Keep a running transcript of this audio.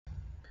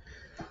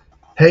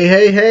Hey,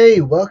 hey, hey,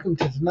 welcome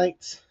to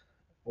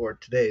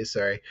today's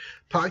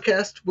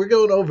podcast. We're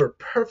going over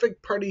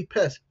perfect party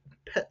pets.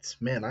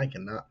 Man, I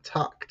cannot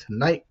talk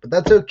tonight, but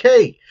that's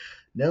okay.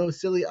 No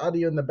silly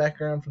audio in the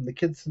background from the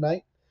kids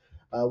tonight.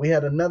 We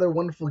had another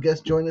wonderful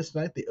guest join us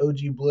tonight, the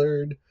OG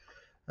Blurred,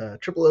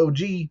 Triple OG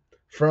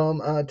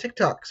from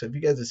TikTok. So if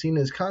you guys have seen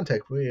his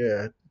contact, we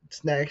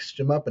snatched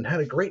him up and had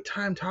a great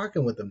time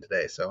talking with him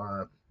today.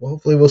 So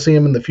hopefully we'll see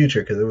him in the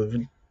future because it was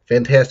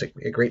fantastic.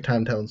 We had a great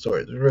time telling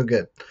stories. It was real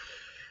good.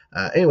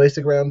 Anyway,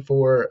 stick around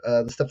for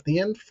the stuff at the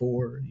end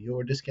for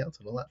your discounts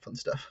and all that fun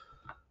stuff.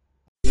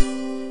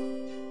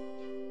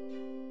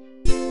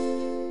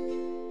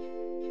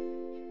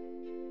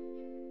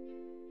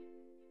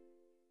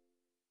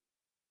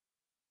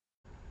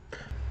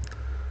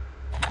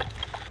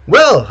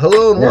 Well,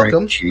 hello and All right,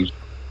 welcome. choose.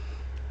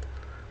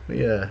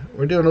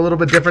 We're doing a little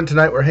bit different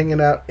tonight. We're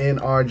hanging out in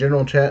our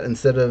general chat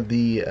instead of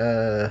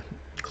the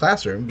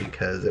classroom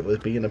because it was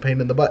being a pain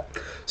in the butt.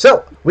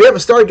 So we have a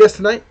star guest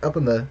tonight up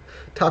in the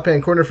top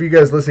hand corner for you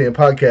guys listening to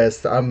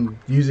podcasts. I'm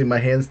using my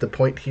hands to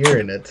point here,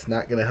 and it's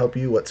not going to help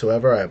you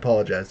whatsoever. I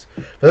apologize.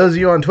 For those of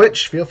you on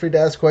Twitch, feel free to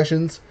ask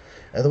questions.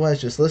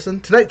 Otherwise, just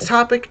listen. Tonight's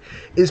topic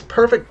is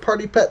perfect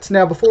party pets.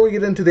 Now, before we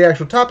get into the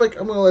actual topic,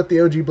 I'm going to let the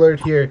OG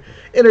Blurred here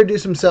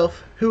introduce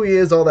himself, who he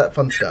is, all that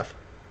fun stuff.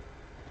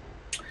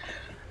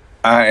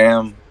 I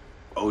am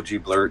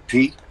OG Blurred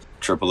P,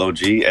 Triple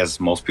OG, as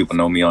most people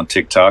know me on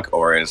TikTok,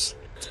 or as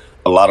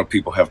a lot of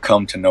people have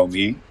come to know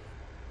me,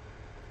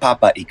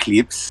 Papa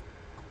Eclipse.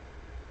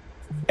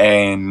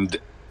 And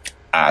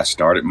I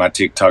started my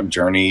TikTok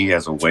journey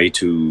as a way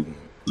to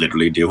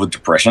literally deal with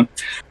depression,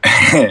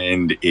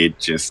 and it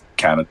just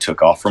kind of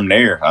took off from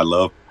there. I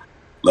love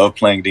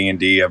playing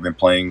D&D. I've been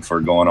playing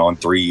for going on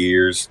 3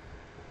 years.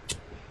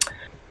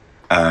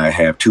 I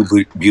have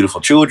two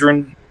beautiful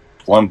children.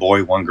 One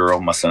boy, one girl.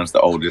 My son's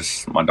the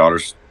oldest. My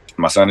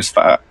son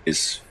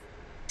is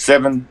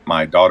 7.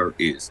 My daughter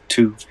is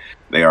 2.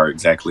 They are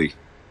exactly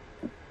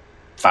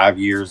 5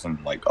 years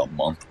and like a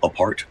month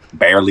apart,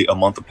 barely a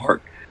month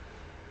apart.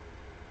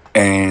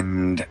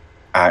 And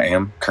I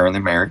am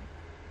currently married.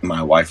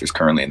 My wife is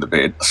currently in the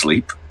bed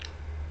asleep.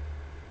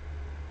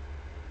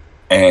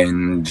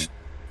 And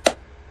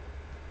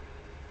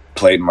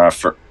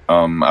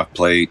I've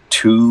played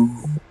 2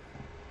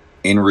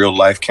 in real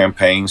life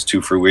campaigns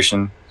to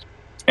fruition.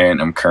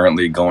 And I'm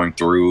currently going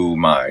through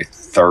my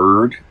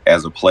 3rd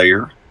as a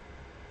player.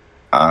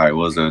 I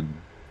was a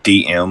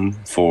DM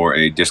for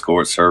a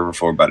Discord server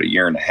for about 1.5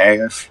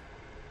 years.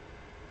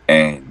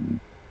 And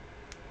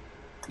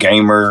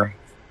gamer,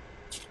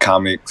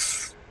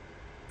 comics,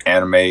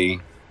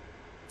 anime.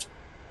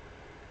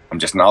 I'm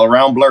just an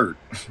all-around blurred.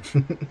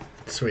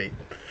 Sweet.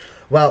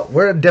 Well,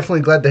 we're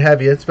definitely glad to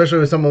have you, especially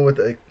with someone with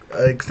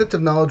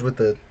extensive knowledge with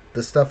the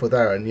stuff with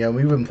Aaron. You know,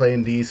 we've been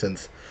playing D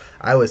since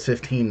I was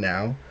 15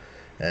 now.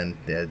 And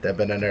I've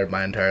been a nerd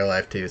my entire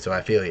life too, so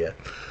I feel you.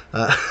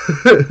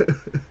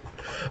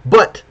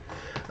 But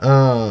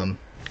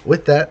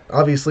with that,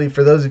 obviously,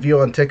 for those of you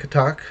on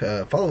TikTok,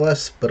 follow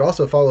us, but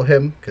also follow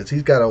him because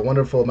he's got a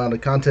wonderful amount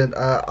of content.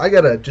 I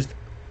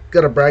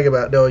gotta brag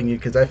about knowing you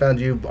because I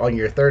found you on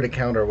your 3rd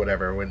account or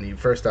whatever when you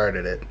first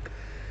started it,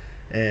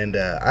 and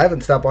I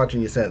haven't stopped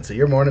watching you since. So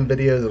your morning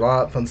videos and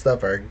all that fun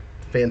stuff are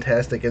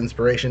fantastic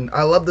inspiration.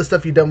 I love the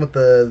stuff you've done with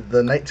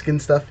the night skin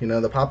stuff. You know,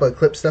 the Papa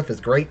Eclipse stuff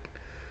is great.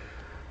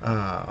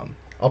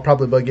 I'll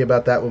probably bug you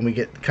about that when we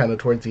get kind of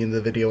towards the end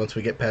of the video once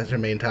we get past our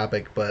main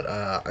topic, but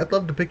I'd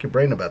love to pick your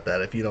brain about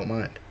that if you don't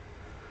mind.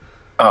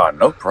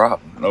 No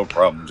problem. No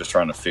problem. Just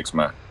trying to fix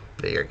my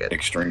You're good.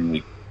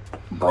 extremely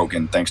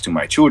broken, thanks to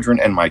my children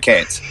and my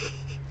cats,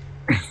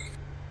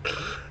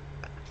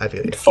 I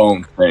feel you.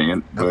 phone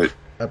thing. But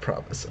I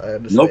promise. I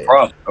understand. no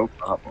problem. No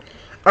problem.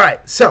 All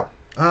right, so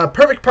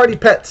perfect party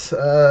pets.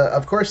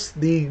 Of course,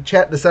 the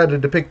chat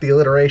decided to pick the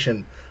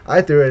alliteration. I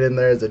threw it in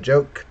there as a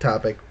joke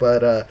topic,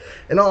 but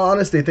in all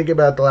honesty, think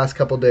about the last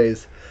couple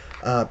days.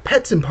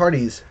 Pets and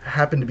parties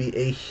happen to be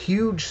a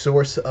huge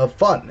source of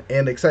fun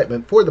and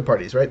excitement for the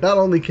parties, right? Not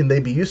only can they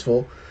be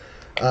useful,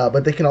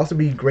 but they can also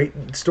be great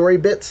story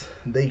bits.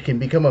 They can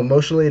become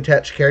emotionally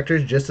attached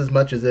characters just as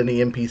much as any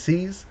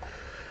NPCs.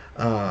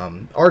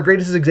 Our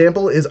greatest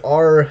example is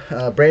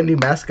our brand new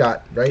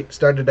mascot, right?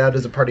 Started out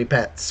as a party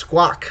pet,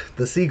 Squawk,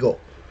 the seagull.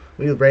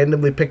 We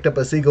randomly picked up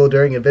a seagull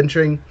during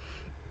adventuring.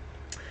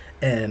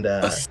 And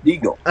A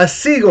seagull. a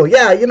seagull,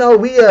 yeah. You know,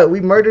 we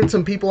murdered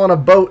some people on a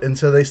boat, and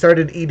so they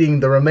started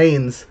eating the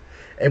remains.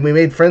 And we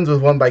made friends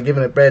with one by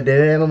giving it bread, did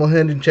animal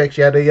handling checks,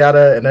 yada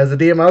yada. And as a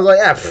DM, I was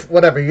like,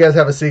 whatever. You guys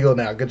have a seagull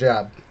now. Good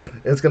job.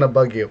 It's gonna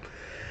bug you.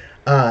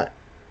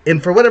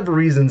 And for whatever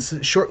reasons,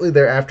 shortly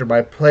thereafter,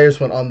 my players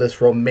went on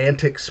this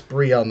romantic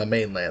spree on the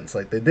mainlands.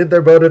 Like, they did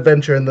their boat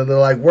adventure, and then they're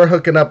like, we're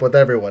hooking up with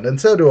everyone.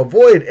 And so to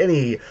avoid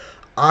any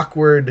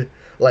awkward,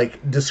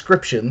 like,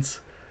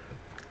 descriptions,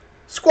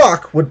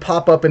 Squawk would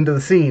pop up into the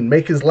scene,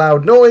 make his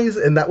loud noise,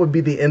 and that would be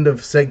the end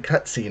of said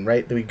cutscene,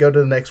 right? Then we go to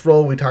the next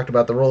role, we talked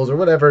about the roles or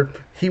whatever.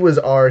 He was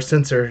our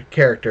censor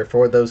character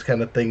for those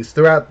kind of things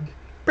throughout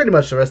pretty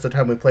much the rest of the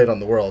time we played on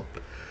the world.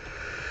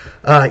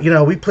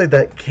 We played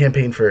that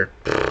campaign for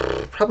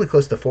probably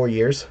close to 4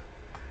 years,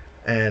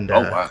 and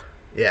Oh wow.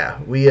 yeah,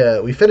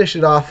 we finished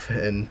it off,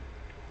 and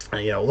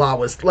Law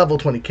was level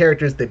 20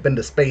 characters. They've been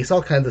to space,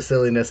 all kinds of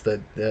silliness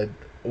that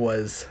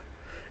was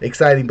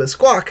exciting. But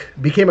Squawk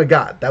became a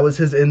god. That was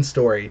his end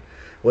story.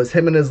 Was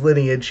him and his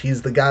lineage.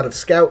 He's the god of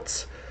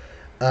scouts.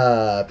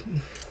 For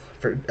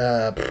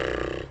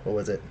what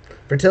was it?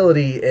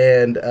 Fertility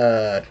and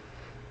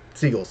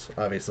seagulls,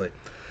 obviously.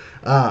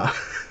 Uh,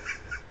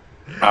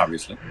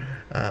 Obviously.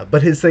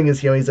 but his thing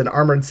is, he's an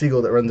armored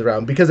seagull that runs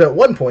around because at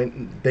one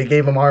point they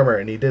gave him armor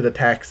and he did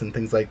attacks and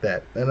things like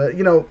that.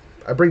 And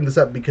I bring this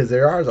up because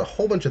there are a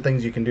whole bunch of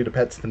things you can do to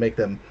pets to make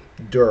them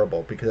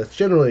durable, because that's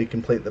generally a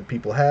complaint that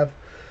people have.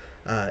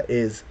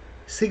 Is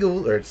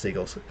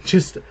seagulls,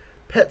 just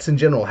pets in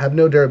general have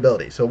no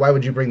durability. So why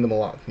would you bring them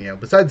along?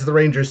 Besides the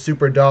ranger's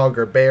super dog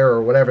or bear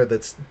or whatever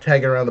that's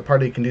tagging around the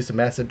party can do some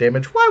massive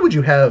damage, why would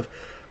you have,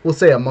 we'll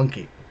say, a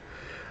monkey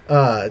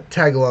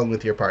tag along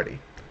with your party?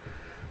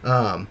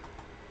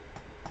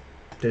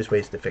 There's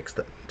ways to fix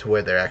them to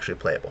where they're actually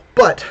playable.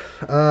 But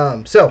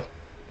so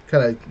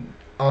kind of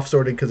off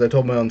sorted because I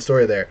told my own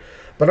story there.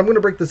 But I'm going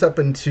to break this up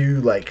into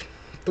like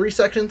 3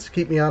 sections.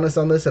 Keep me honest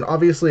on this. And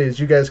obviously, as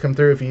you guys come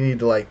through, if you need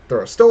to like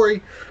throw a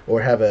story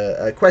or have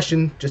a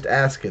question, just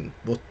ask and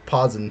we'll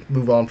pause and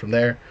move on from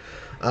there.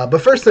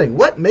 But first thing,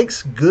 what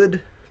makes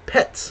good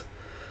pets?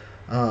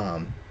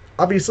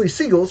 Obviously,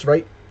 seagulls,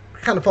 right,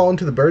 kind of fall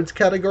into the birds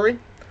category.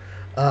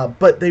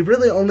 But they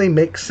really only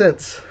make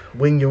sense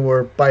when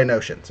you're by an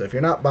ocean. So if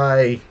you're not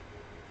by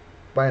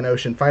an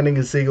ocean, finding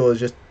a seagull is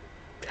just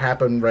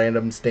happen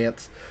random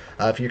stance.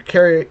 If you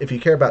care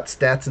about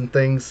stats and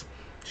things,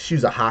 just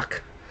use a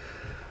hawk.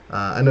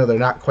 I know they're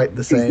not quite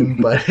the same,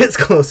 but it's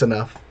close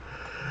enough.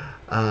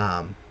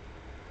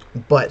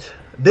 But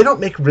they don't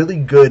make really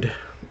good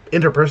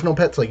interpersonal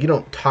pets. Like, you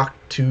don't talk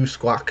to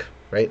Squawk,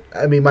 right?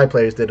 I mean, my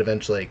players did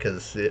eventually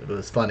because it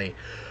was funny.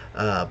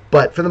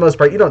 But for the most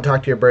part, you don't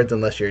talk to your birds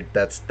unless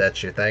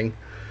that's your thing.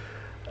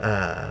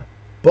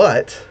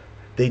 But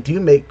they do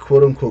make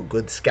quote-unquote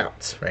good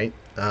scouts, right?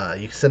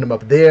 You can send them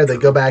up there, they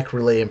go back,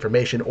 relay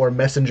information, or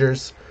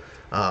messengers.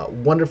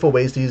 Wonderful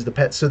ways to use the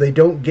pets so they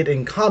don't get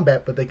in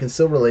combat, but they can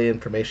still relay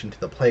information to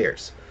the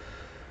players.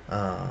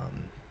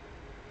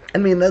 I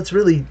mean, that's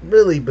really,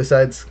 really,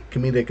 besides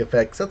comedic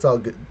effects, that's all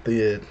good,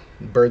 the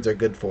birds are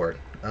good for.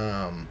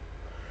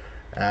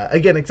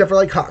 Again, except for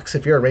like hawks.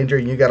 If you're a ranger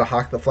and you got a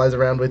hawk that flies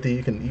around with you,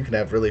 you can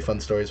have really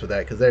fun stories with that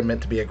because they're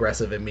meant to be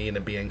aggressive and mean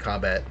and be in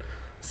combat.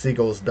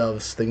 Seagulls,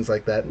 doves, things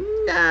like that,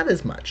 not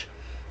as much.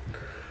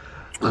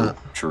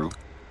 True.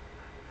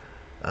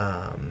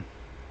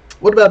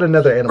 What about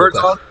another animal Birds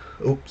class?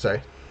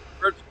 Sorry.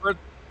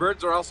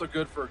 Birds are also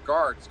good for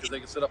guards because they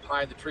can sit up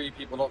high in the tree.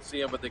 People don't see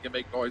them, but they can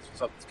make noise when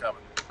something's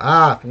coming.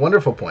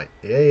 Wonderful point.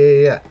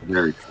 Yeah.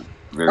 Very true.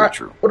 Very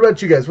true. What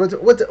about you guys?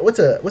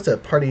 What's a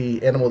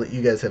party animal that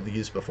you guys have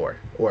used before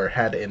or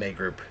had in a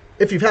group,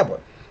 if you've had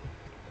one?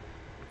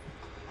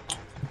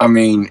 I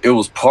mean, it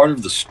was part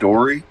of the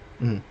story,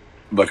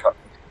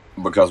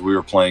 Mm-hmm. because we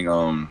were playing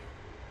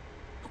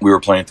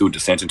through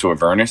Descent into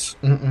Avernus,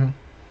 Mm-hmm.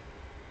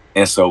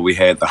 and so we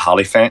had the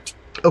Hollyphant,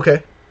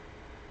 Okay.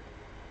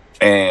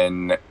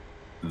 and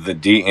the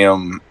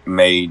DM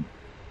made,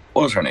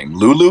 what was her name,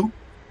 Lulu.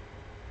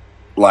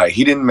 Like,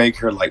 he didn't make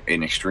her like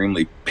an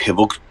extremely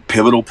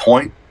pivotal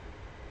point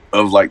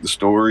of like the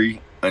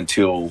story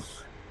until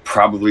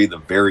probably the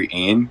very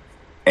end,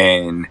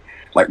 and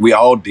like we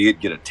all did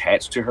get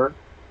attached to her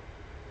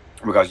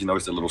because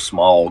it's a little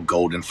small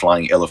golden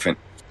flying elephant,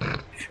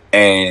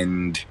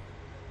 and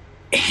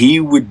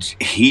he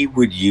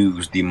would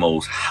use the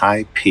most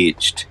high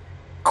pitched,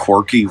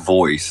 quirky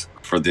voice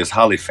for this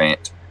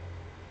Hollyphant,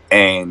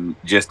 and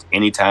just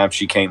anytime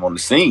she came on the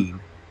scene,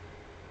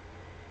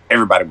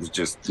 everybody was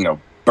just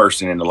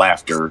bursting into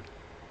laughter,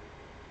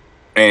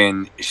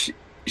 and she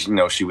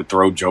would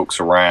throw jokes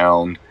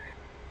around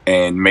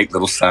and make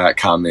little side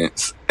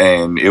comments,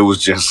 and it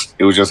was just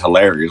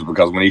hilarious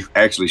because when he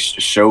actually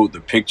showed the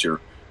picture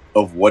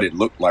of what it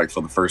looked like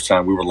for the first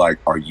time, we were like,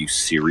 "Are you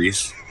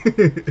serious?"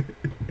 We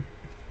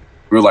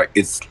were like,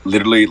 "It's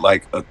literally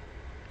like a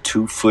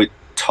 2-foot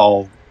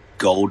tall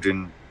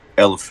golden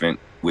elephant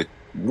with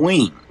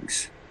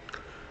wings."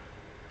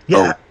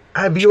 Yeah.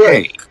 Have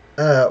you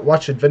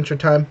watched Adventure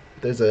Time?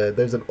 There's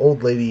an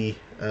old lady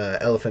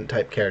elephant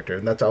type character,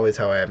 and that's always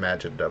how I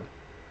imagined them.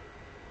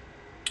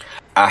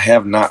 I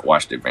have not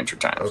watched Adventure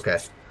Time. Okay.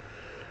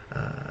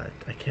 I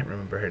can't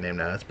remember her name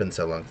now. It's been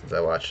so long since I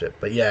watched it.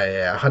 But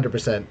yeah,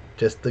 100%.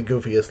 Just the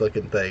goofiest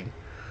looking thing.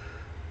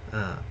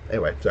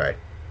 Anyway, sorry.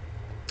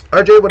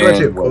 RJ, what about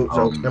you?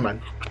 Never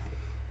mind.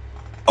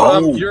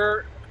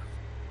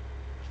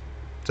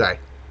 Sorry.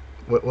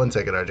 1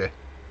 second, RJ.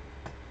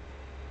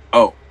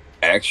 Oh,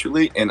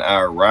 actually, in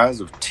our Rise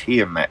of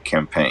Tiamat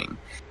campaign,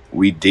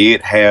 we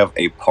did have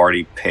a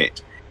party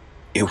pet.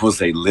 It was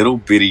a little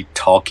bitty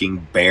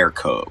talking bear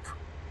cub,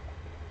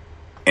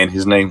 and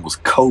his name was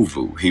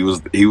Kovu. He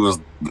was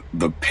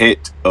the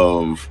pet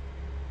of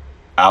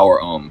our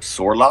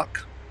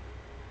Sorlock,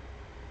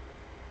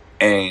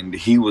 and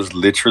he was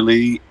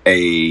literally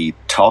a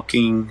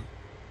talking,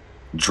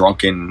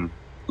 drunken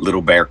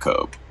little bear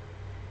cub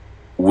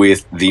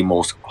with the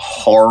most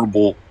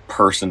horrible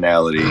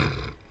personality.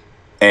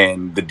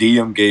 And the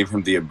DM gave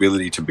him the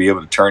ability to be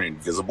able to turn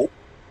invisible.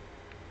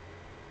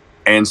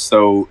 And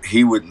so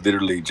he would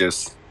literally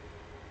just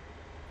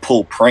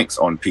pull pranks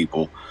on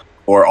people,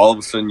 or all of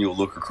a sudden you'll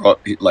look across,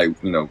 like,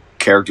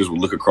 characters will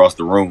look across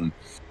the room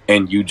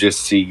and you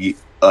just see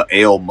a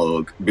ale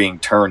mug being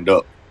turned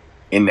up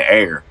in the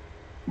air,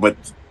 but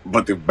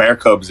the bear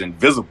cub's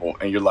invisible,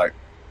 and you're like,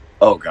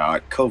 oh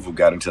god, Kovu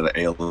got into the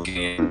ale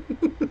again.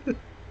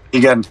 He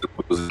got into the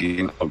booze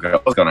again. Oh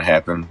god, what's gonna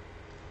happen?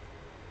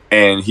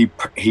 And he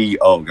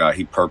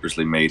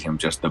purposely made him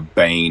just the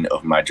bane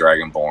of my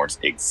Dragonborn's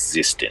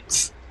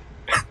existence.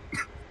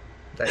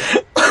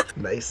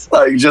 Nice.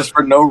 Like, just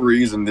for no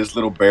reason, this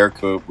little bear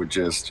cub would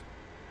just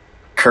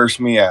curse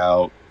me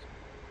out,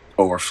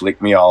 or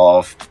flick me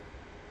off,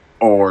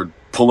 or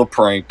pull a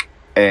prank.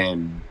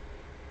 And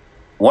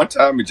one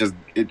time it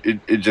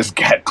just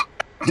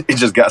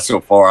got so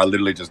far, I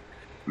literally just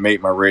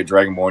made my red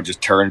Dragonborn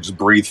just turn and just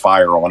breathe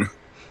fire on him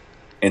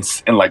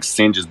and like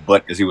singe his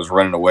butt as he was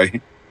running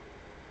away.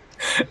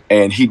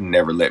 And he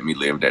never let me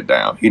live that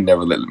down.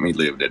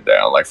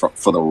 Like,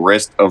 for the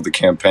rest of the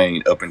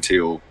campaign, up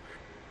until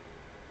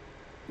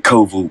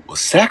Kovu was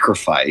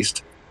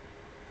sacrificed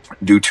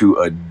due to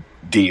a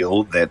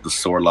deal that the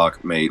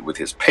Sorlock made with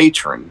his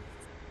patron.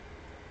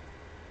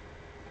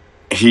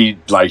 He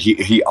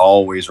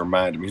always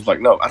reminded me. He's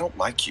like, no, I don't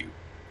like you.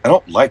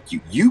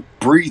 You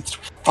breathed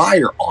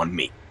fire on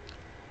me.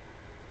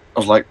 I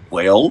was like,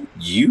 well,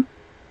 you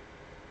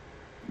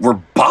were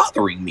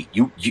bothering me.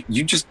 You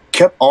just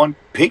kept on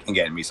picking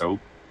at me. So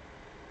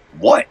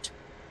what?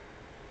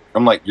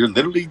 I'm like, you're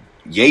literally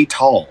yay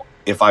tall.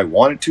 If I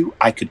wanted to,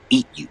 I could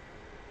eat you.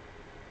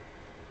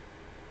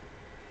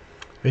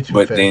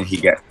 But then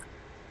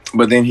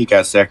he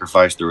got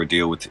sacrificed through a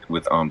deal with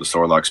the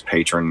Sorlock's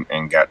patron,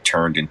 and got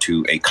turned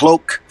into a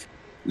cloak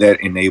that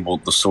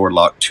enabled the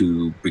Sorlock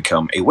to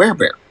become a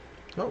werebear.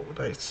 Oh,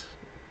 nice.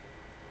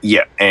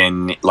 Yeah,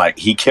 and like,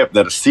 he kept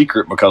that a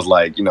secret because,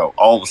 like,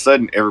 all of a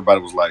sudden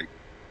everybody was like,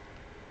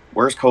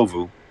 where's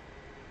Kovu?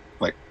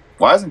 Like,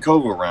 why isn't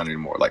Kovu around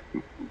anymore? Like,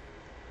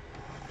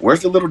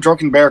 where's the little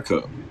drunken bear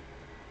cub?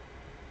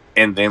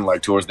 And then,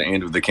 like, towards the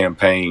end of the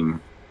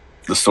campaign,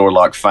 the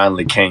Sorlock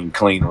finally came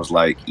clean and was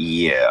like,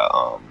 yeah,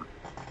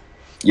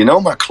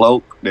 my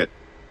cloak that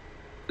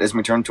lets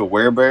me turn into a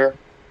werebear?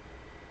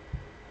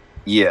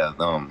 Yeah,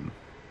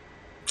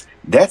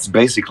 that's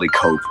basically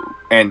Kovu.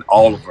 And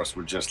all of us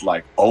were just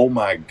like, oh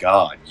my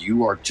god,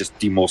 you are just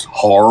the most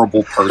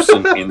horrible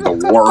person in the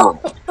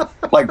world.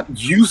 Like,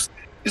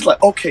 it's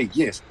like, okay,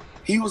 yes,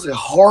 he was a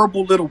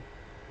horrible little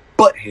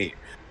butthead,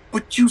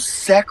 but you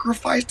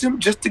sacrificed him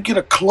just to get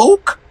a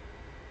cloak?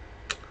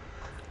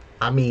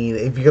 I mean,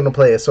 if you're going to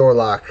play a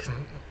Sorlock,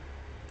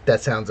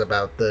 that sounds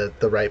about the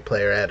right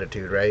player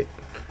attitude, right?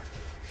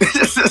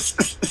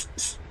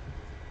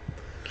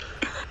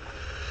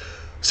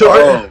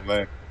 So,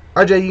 man.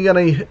 RJ, you got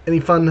any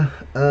fun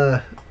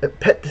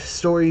pet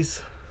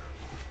stories?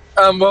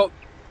 Well,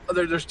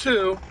 there's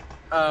two.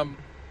 I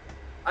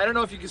don't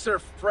know if you consider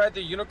Fred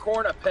the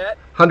unicorn a pet.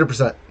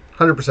 100%.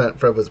 100%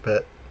 Fred was a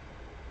pet.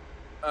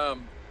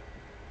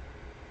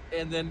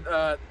 And then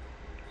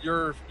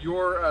your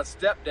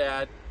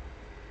stepdad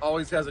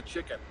always has a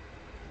chicken.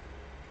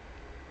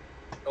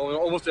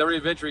 Almost every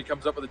adventure he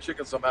comes up with a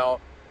chicken somehow.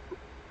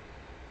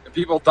 And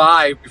people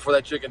die before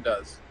that chicken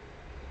does.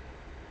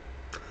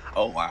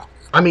 Oh, wow.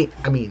 I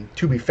mean,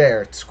 to be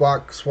fair,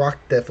 Squawk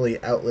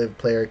definitely outlived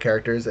player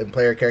characters, and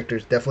player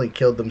characters definitely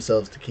killed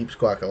themselves to keep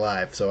Squawk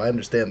alive. So I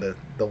understand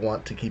the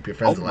want to keep your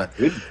friends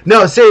alive.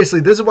 No, seriously,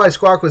 this is why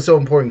Squawk was so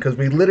important, because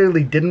we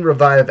literally didn't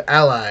revive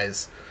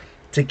allies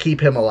to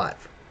keep him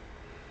alive.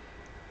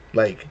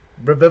 Like,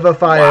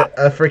 revivify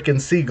a freaking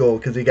seagull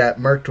because he got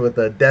murked with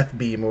a death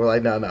beam, and we're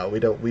like, no, we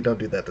don't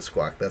do that to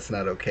Squawk. That's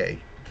not okay.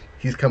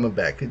 He's coming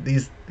back.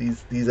 These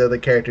other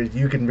characters,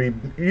 you can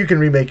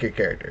remake your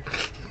character.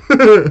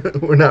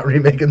 We're not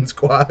remaking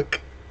Squawk.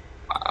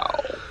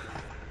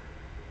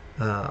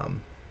 Wow.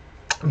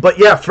 But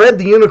yeah, Fred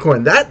the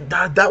Unicorn.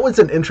 That was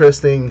an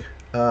interesting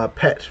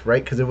pet,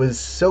 right? Because it was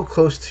so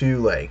close to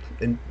like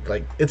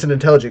it's an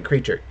intelligent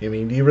creature. I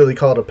mean, do you really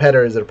call it a pet,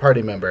 or is it a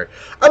party member?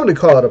 I'm going to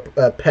call it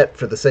a pet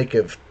for the sake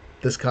of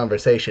this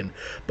conversation.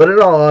 But in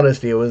all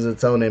honesty, it was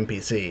its own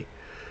NPC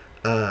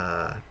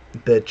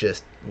that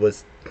just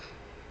was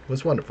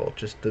wonderful.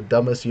 Just the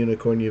dumbest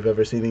unicorn you've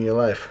ever seen in your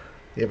life.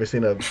 You ever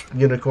seen a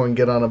unicorn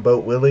get on a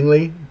boat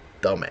willingly?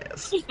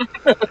 Dumbass.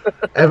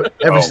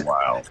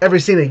 Ever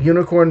seen a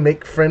unicorn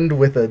make friend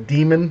with a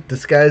demon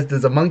disguised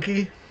as a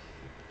monkey?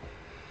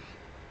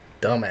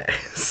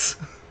 Dumbass.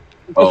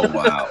 Oh,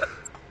 wow.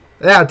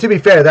 Now, to be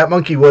fair, that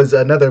monkey was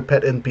another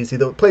pet NPC,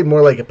 though it played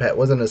more like a pet.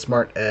 Wasn't as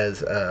smart as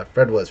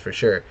Fred was, for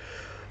sure.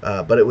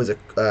 But it was a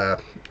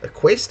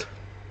quaist.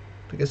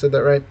 I think I said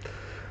that right.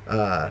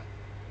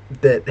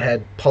 That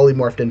had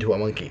polymorphed into a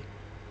monkey.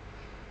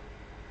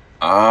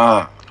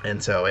 Ah.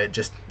 And so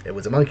it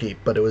was a monkey,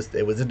 but it was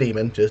a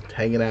demon just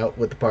hanging out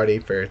with the party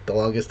for the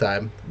longest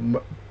time.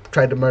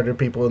 Tried to murder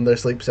people in their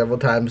sleep several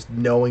times.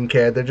 No one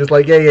cared. They're just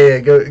like, yeah,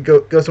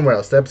 go somewhere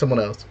else. Stab someone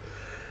else.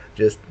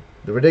 Just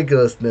the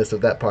ridiculousness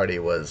of that party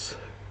was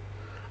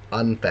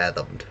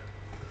unfathomed.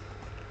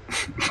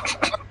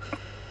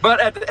 But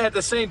at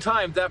the same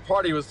time, that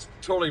party was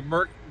totally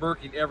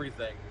murking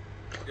everything.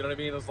 You know what I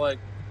mean? It was like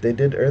They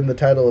did earn the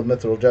title of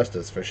Mithril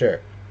Justice for sure.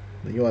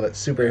 You wanted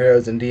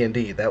superheroes in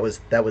D&D. That was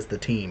the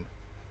team.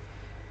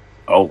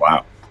 Oh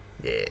wow.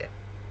 Yeah.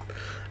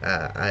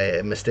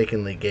 I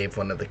mistakenly gave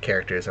one of the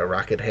characters a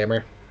rocket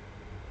hammer.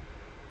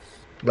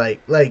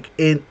 Like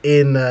in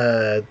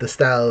the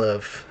style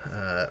of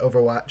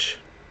Overwatch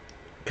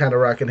kind of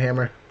rocket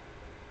hammer.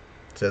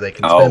 So they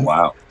can spend,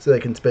 wow. So they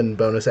can spend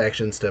bonus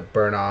actions to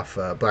burn off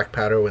black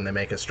powder when they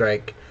make a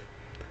strike.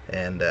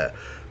 And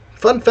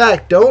fun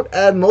fact: don't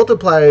add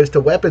multipliers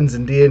to weapons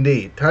in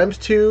D&D.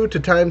 ×2 to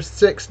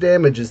 ×6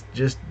 damage is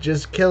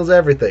just kills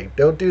everything.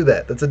 Don't do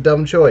that. That's a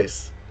dumb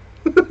choice.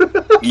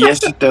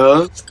 Yes, it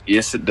does.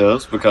 Yes, it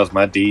does, because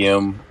my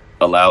DM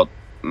allowed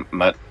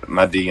my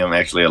DM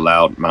actually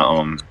allowed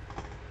my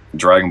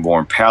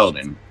Dragonborn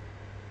Paladin,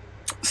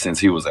 since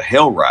he was a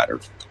Hell Rider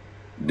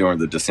during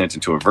the Descent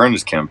into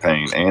Avernus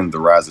campaign and the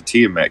Rise of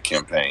Tiamat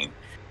campaign,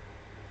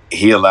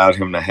 he allowed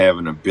him to have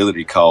an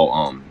ability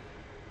called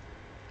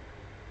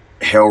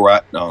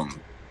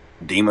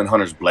Demon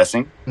Hunter's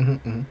Blessing,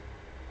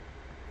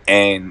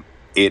 and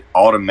it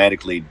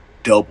automatically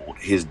doubled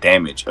his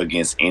damage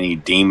against any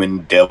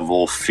demon,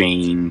 devil,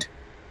 fiend,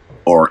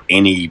 or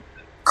any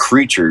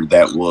creature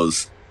that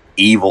was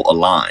evil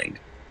aligned.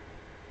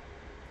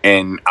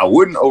 And I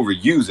wouldn't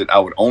overuse it. I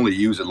would only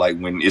use it like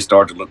when it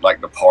started to look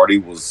like the party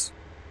was,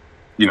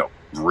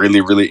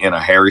 really, really in a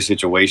hairy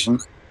situation.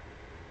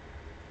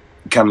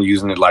 Kind of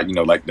using it like,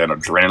 like that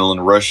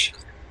adrenaline rush.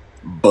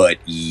 But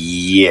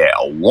yeah,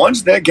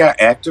 once that got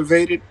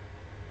activated,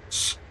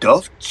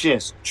 stuff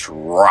just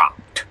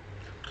dropped.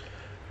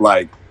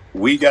 Like,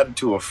 we got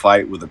into a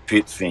fight with a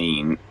pit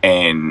fiend,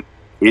 and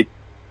it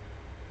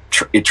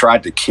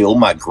tried to kill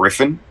my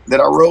griffin that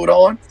I rode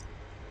on.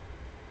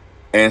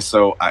 And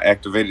so I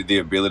activated the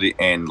ability,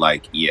 and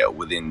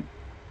within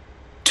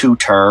 2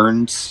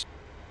 turns,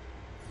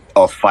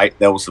 a fight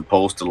that was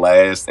supposed to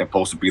last and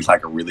supposed to be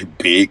like a really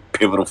big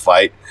pivotal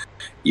fight,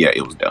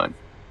 it was done.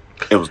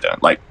 It was done.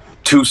 Like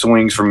 2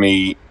 swings for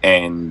me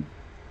and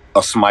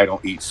a smite on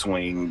each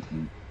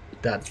swing.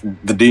 Done.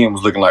 The DM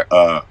was looking like,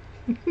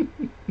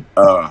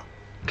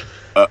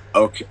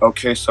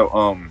 okay,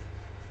 so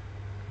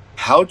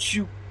how'd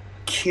you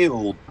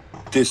kill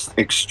this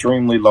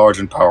extremely large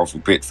and powerful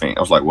pit fiend?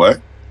 I was like,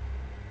 what?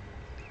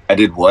 I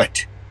did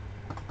what?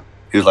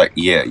 He was like,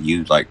 yeah,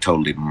 you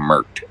totally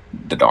murked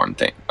the darn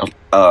thing.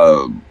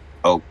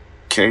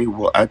 Okay,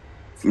 well, I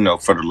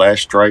for the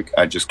last strike,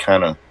 I just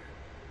kind of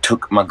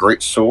took my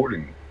great sword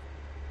and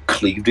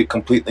cleaved it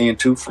completely in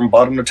 2 from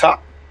bottom to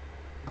top.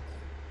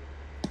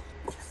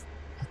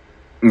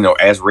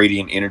 As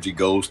radiant energy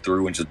goes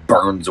through and just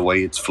burns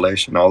away its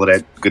flesh and all of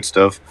that good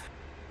stuff.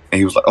 And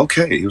he was like,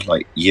 okay. He was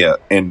like, yeah.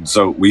 And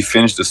so we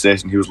finished the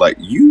session. He was like,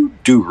 you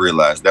do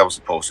realize that was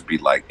supposed to be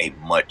like a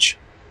much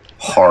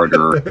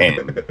harder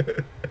and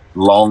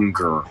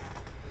longer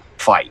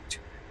fight.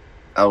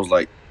 I was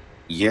like,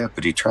 yeah,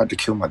 but he tried to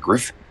kill my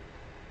griffin.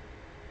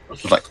 I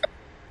was like,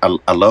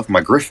 I love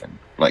my griffin.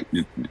 Like,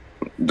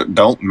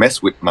 don't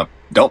mess with my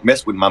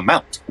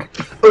mount.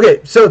 Okay,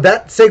 so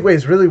that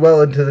segues really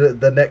well into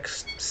the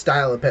next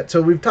style of pet.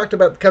 So we've talked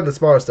about kind of the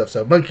smaller stuff,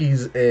 so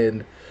monkeys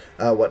and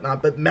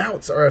whatnot, but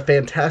mounts are a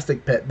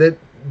fantastic pet that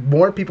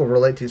more people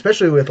relate to,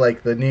 especially with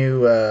like the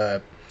new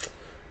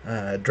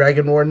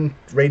Dragonborn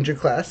Ranger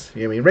class.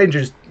 I mean,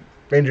 Rangers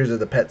are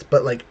the pets,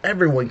 but like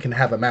everyone can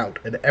have a mount,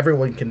 and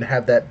everyone can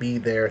have that be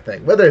their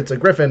thing, whether it's a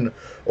griffin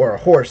or a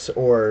horse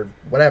or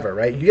whatever,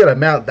 right? You get a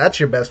mount, that's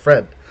your best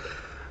friend.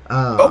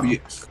 Oh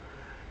yes.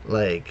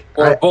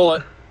 Or a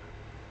bullet.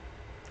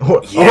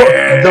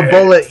 Yes. The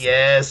bullet,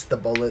 yes, the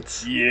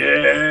bullets.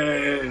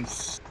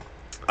 Yes.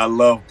 I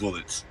love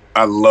bullets.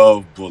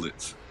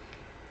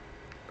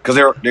 Because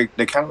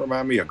they kind of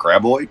remind me of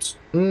graboids.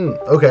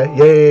 Okay,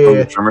 yeah. From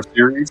the Tremor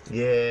series.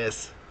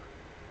 Yes.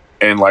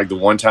 And like the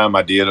one time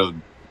I did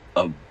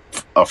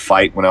a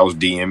fight when I was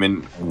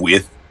DMing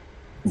with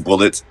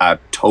bullets, I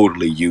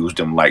totally used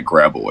them like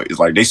graboids.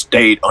 Like they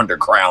stayed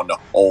underground the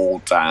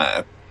whole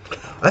time.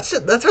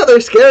 That's how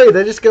they're scary.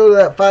 They just go to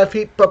that 5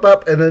 feet, pop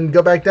up, and then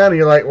go back down. And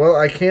you're like, well,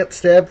 I can't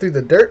stab through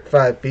the dirt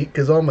 5 feet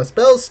because all my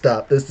spells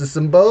stop. This is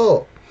some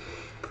bull.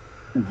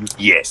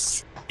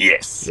 Yes.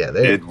 Yeah,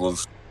 it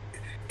was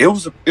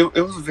a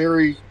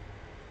very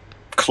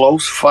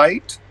close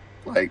fight.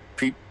 Like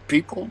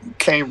people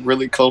came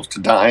really close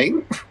to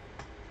dying.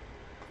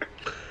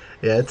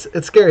 Yeah,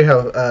 it's scary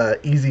how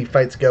easy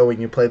fights go when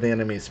you play the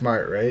enemy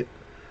smart, right?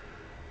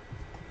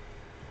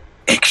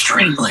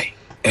 Extremely.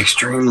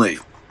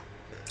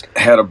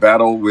 Had a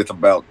battle with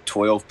about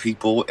 12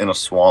 people in a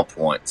swamp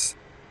once,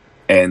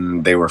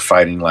 and they were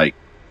fighting like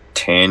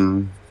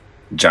 10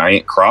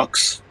 giant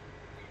crocs.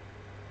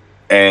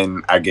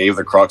 And I gave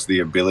the crocs the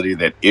ability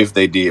that if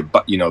they did,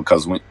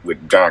 because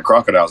with giant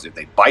crocodiles, if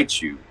they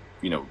bite you,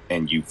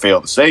 and you fail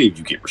to save,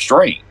 you get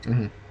restrained.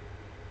 Mm-hmm.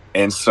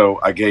 And so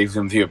I gave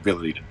them the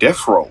ability to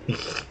death roll.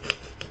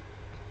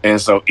 And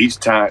so each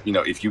time,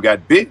 if you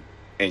got bit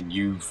and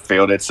you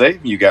failed that save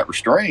and you got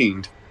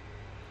restrained,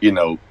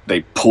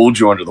 they pulled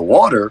you under the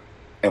water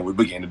and we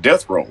began to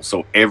death roll.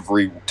 So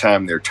every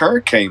time their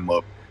turn came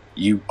up,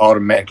 you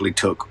automatically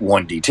took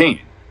 1d10.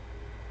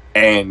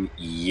 And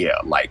yeah,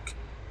 like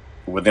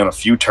within a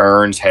few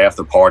turns, half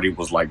the party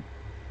was like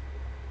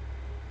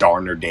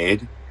darn near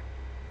dead.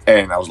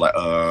 And I was like,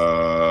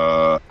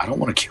 I don't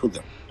want to kill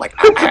them. Like,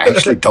 I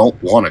actually don't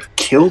want to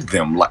kill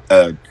them. Like,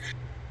 I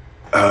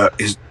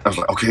was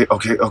like,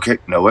 okay.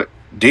 Know what?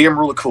 DM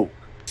rule of cool.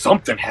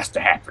 Something has to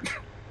happen.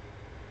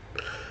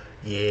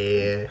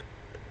 Yeah.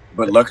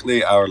 But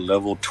luckily, our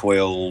level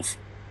 12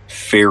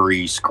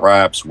 fairy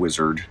scribes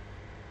wizard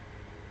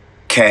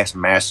cast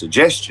mass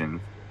suggestion,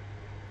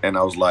 and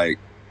I was like,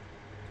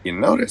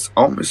 that's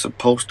only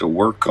supposed to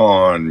work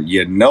on,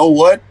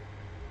 what?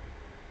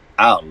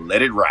 I'll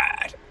let it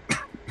ride.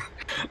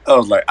 I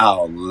was like,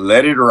 I'll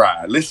let it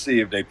ride. Let's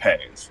see if they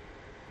pass.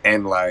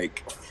 And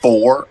like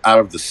 4 out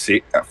of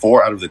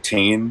the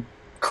 10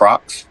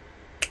 crocs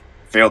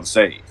failed to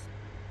save.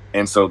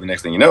 And so the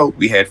next thing you know,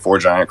 we had 4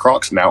 giant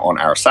crocs now on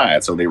our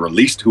side. So they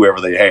released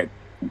whoever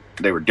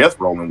they were death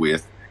rolling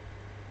with.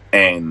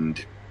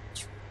 And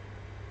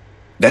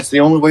that's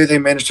the only way they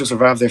managed to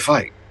survive their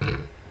fight.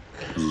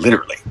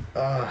 Literally.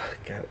 Oh,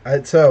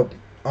 God. So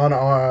on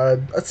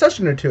a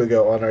session or two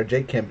ago on our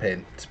Jake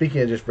campaign, speaking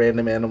of just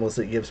random animals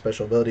that give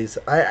special abilities,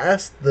 I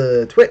asked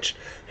the Twitch,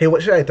 hey,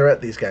 what should I throw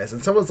at these guys?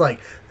 And someone's like,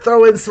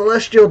 throw in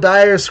celestial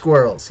dire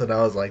squirrels. And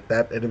I was like,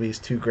 that enemy's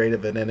too great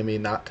of an enemy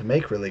not to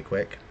make really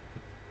quick.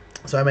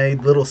 So I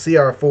made little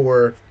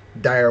CR4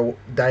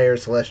 dire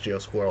celestial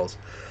squirrels.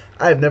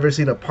 I've never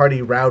seen a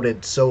party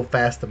routed so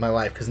fast in my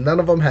life because none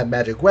of them had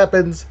magic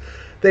weapons.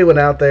 They went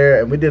out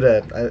there and we did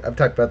I've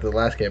talked about the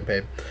last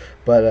campaign,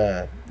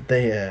 but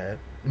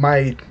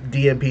my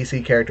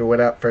DMPC character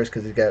went out first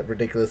because he's got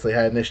ridiculously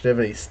high initiative,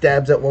 and he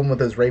stabs at one with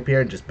his rapier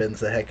and just bends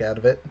the heck out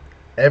of it.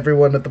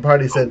 Everyone at the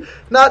party said,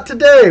 "Not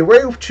today. We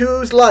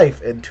choose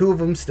life," and 2 of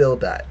them still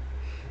died.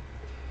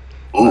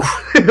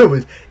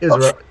 It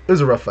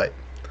was a rough fight.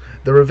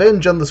 The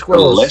revenge on the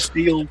squirrels.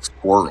 Celestial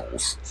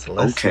squirrels.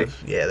 Celestial. Okay.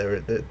 Yeah,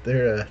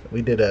 they're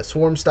we did a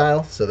swarm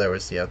style, so there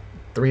was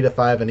 3 to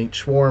 5 in each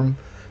swarm.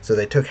 So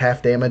they took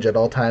half damage at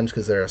all times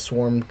because they're a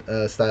swarm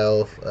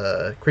style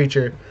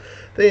creature.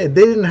 They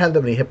didn't have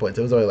that many hit points.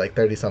 It was only like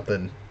 30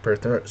 something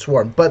per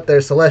swarm, but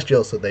they're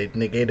celestial, so they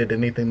negated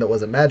anything that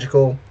wasn't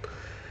magical.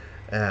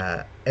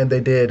 And they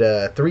did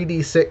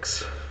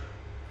 3d6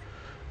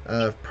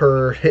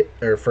 per hit,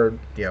 or for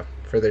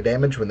their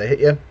damage when they hit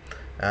you.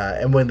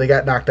 And when they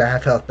got knocked to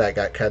half health, that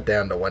got cut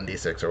down to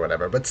 1d6 or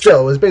whatever. But still,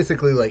 it was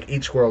basically like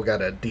each squirrel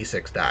got a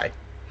d6 die.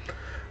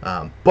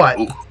 But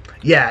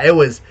yeah, it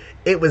was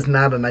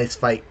not a nice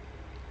fight.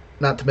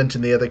 Not to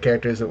mention the other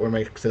characters that were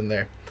mixed in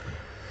there.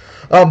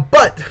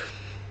 But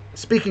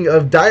speaking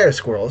of dire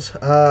squirrels,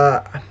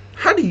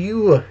 how do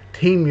you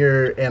tame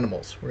your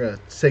animals? We're gonna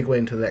segue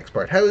into the next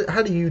part.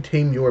 How do you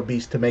tame your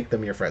beasts to make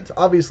them your friends?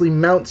 Obviously,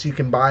 mounts you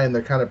can buy and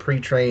they're kind of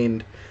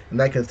pre-trained and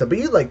that kind of stuff. But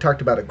you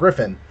talked about a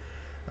griffin.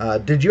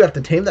 Did you have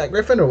to tame that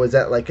griffin, or was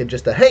that like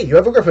just a hey, you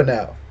have a griffin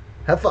now,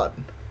 have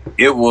fun?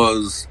 It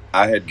was.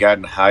 I had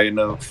gotten high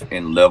enough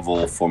in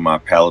level for my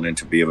paladin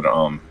to be able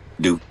to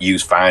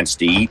use Find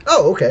Steed.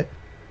 Oh, okay.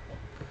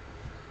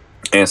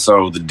 And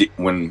so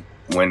when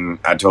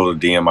I told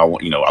the DM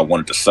I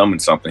wanted to summon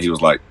something, he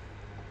was like,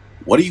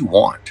 "What do you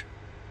want?"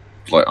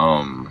 I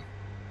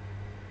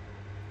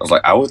was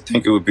like, I would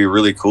think it would be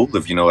really cool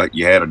if you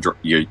had a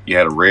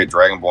red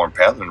dragonborn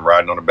paladin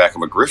riding on the back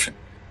of a griffin.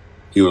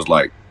 He was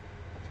like,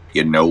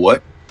 "You know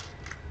what?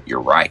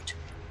 You're right.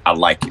 I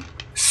like it.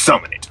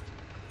 Summon it."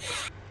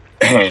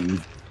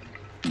 And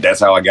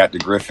that's how I got the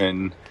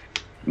griffin.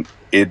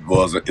 It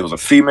was a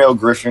female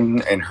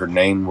griffin, and her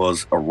name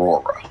was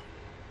Aurora.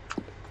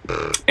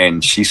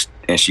 And she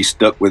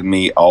stuck with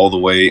me all the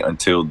way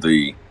until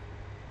the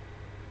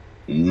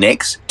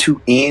next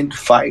to end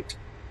fight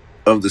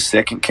of the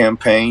second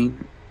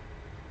campaign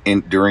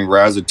during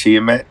Rise of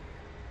Tiamat.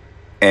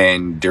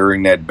 And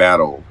during that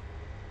battle,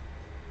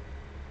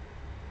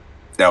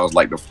 that was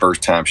like the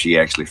first time she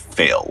actually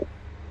fell.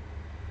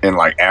 And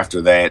like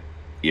after that,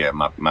 yeah,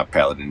 my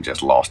paladin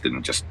just lost it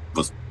and just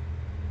was.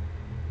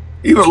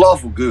 He was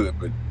lawful good,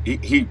 but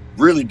he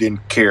really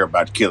didn't care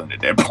about killing at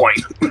that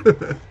point.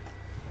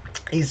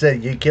 He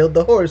said, "You killed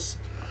the horse,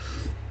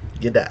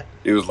 you died."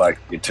 It was like,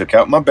 "You took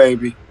out my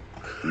baby,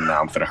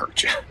 now I'm finna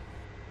hurt you."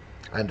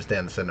 I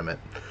understand the sentiment.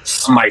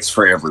 Smites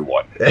for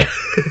everyone.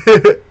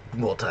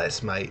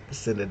 Multi-smite.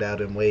 Send it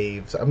out in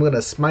waves. I'm going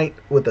to smite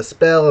with a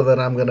spell, and then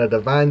I'm going to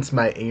divine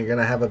smite, and you're going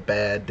to have a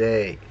bad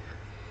day.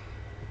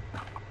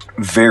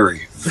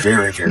 Very,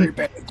 very, very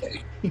bad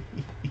day.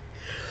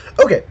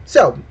 Okay,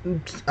 so,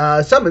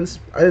 summons.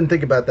 I didn't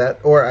think about that.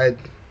 Or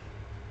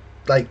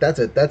like that's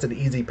an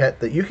easy pet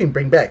that you can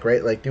bring back,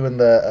 right? Like doing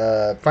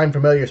the find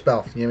familiar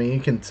spell. I mean, you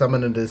can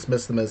summon and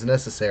dismiss them as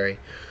necessary.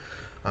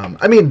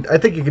 I mean, I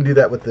think you can do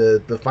that with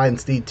the find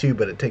steed too,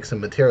 but it takes some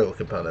material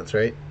components,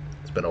 right?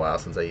 It's been a while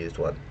since I used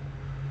one.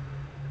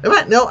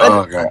 No,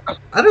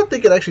 I don't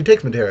think it actually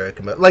takes material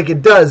components. Like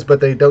it does, but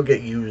they don't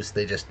get used.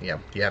 They just you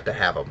have to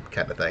have them,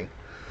 kind of thing.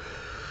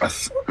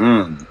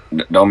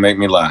 Don't make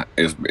me lie.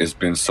 It's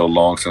been so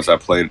long since I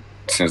played,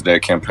 since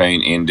that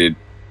campaign ended.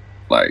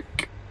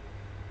 Like,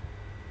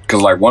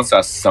 because like once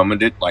I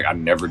summoned it, like I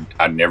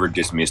never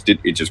dismissed it.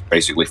 It just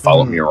basically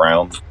followed me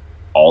around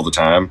all the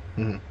time,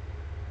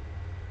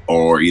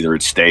 or either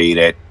it stayed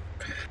at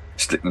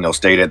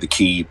the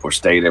keep or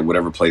stayed at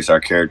whatever place our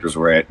characters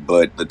were at.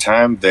 But the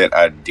time that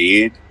I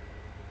did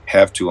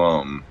have to,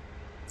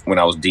 when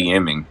I was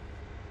DMing,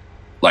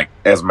 like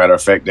as a matter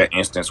of fact, that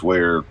instance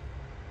where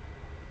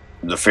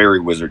the fairy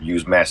wizard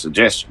used mass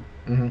suggestion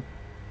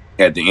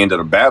at the end of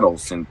the battle,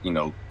 since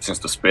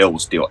the spell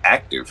was still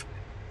active,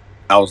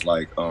 I was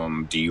like,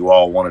 do you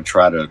all want to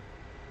try to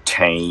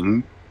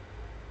tame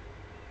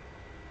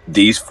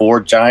these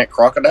 4 giant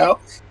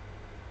crocodiles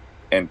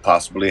and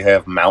possibly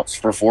have mounts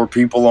for 4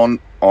 people on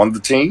the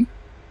team?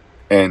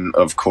 And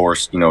of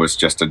course, it's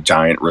just a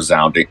giant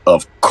resounding,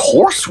 of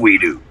course we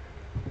do.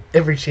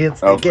 Every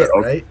chance they get,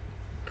 right?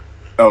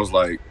 I was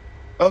like,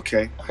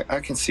 okay, I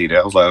can see that.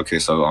 I was like, okay,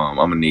 so I'm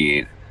gonna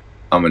need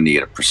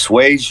a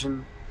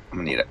persuasion, I'm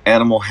gonna need an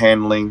animal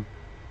handling,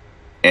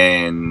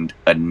 and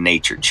a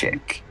nature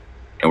check.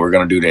 And we're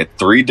gonna do that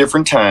 3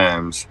 different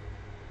times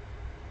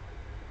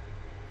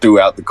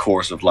throughout the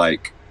course of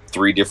like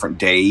 3 different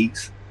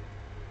days.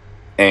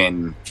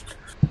 And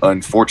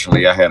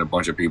unfortunately, I had a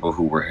bunch of people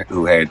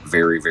who had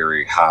very,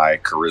 very high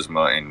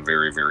charisma and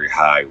very, very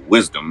high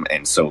wisdom,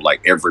 and so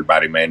like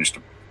everybody managed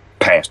to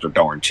pass their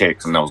darn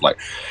checks, and I was like,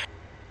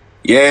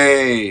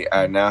 yay,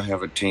 I now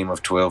have a team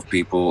of 12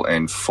 people,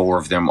 and 4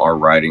 of them are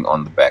riding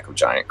on the back of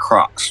giant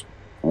crocs.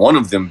 One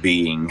of them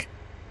being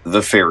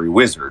the fairy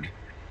wizard.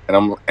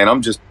 And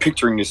I'm just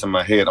picturing this in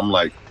my head. I'm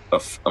like,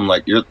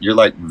 you're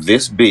like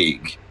this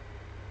big,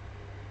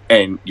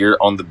 and you're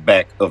on the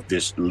back of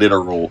this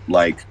literal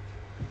like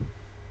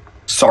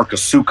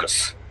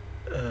Sarcosuchus.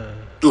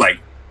 Like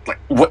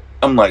what?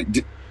 I'm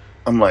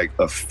like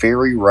a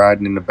fairy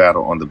riding in the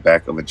battle on the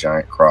back of a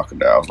giant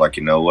crocodile. I was like,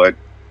 you know what?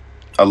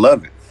 I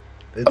love it.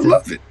 I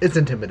love it. It's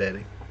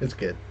intimidating. It's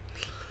good.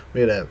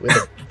 We had a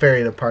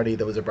fairy at a party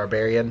that was a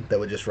barbarian that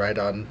would just ride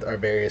on our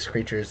various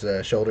creatures'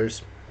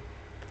 shoulders.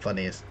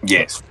 Funniest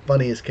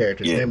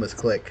character. His name was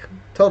Click.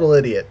 Total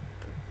idiot.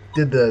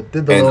 Did the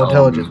low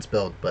intelligence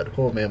build, but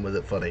oh man, was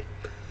it funny.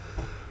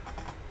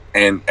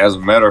 And as a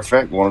matter of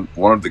fact, one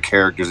of the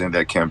characters in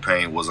that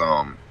campaign was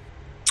a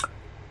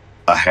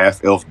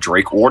half-elf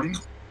Drake Warden.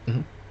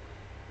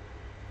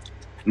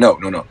 No.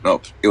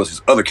 It was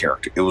his other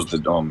character. It was the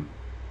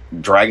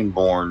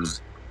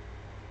Dragonborn's.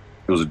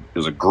 It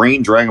was a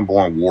green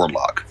Dragonborn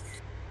warlock,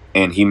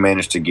 and he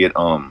managed to get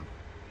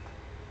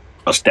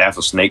a staff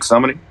of snake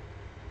summoning.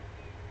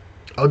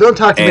 Oh, don't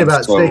talk to me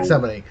about snake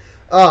summoning.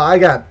 Oh, I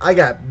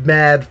got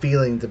mad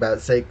feelings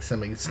about snake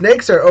summoning.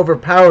 Snakes are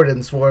overpowered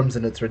in swarms,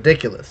 and it's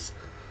ridiculous.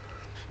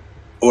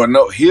 Well,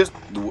 no,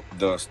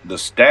 the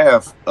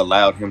staff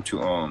allowed him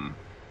to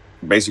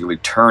basically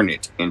turn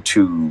it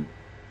into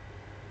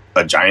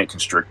a giant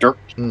constrictor.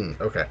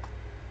 Okay.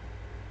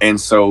 And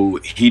so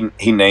he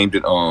named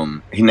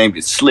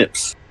it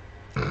Slips.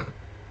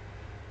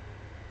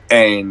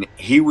 And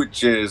he would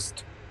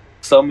just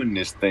summon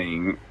this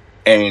thing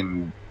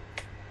and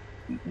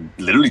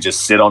literally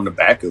just sit on the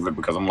back of it,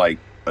 because I'm like,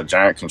 a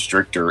giant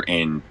constrictor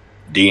in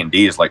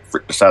D&D is like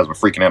the size of a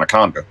freaking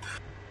anaconda,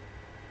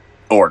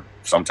 or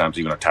sometimes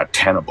even a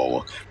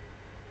titanoboa.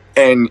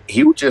 And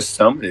he would just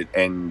summon it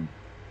and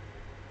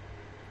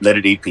let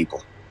it eat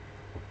people.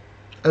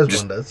 As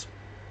one does.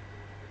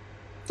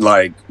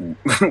 Like,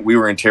 we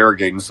were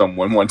interrogating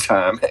someone one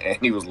time, and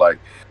he was like,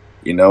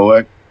 you know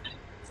what?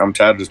 I'm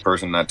tired of this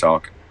person not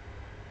talking.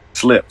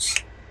 Slips,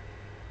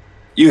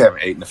 you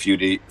haven't eaten in a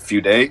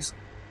few days.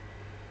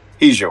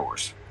 He's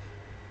yours.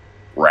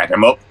 Wrap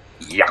him up.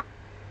 Yeah.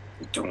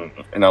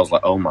 And I was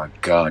like, oh my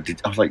God. You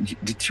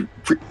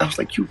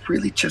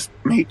really just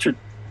made your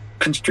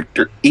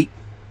constrictor eat?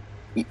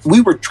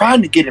 We were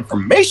trying to get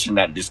information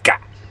out of this guy.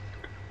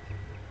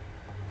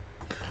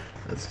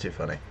 That's too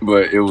funny.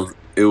 But it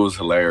was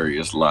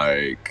hilarious.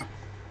 Like,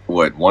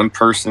 what, one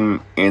person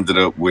ended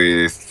up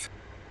with,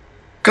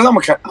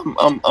 because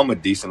I'm a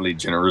decently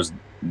generous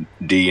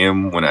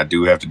DM when I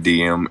do have to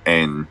DM,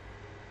 and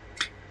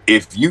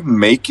if you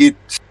make it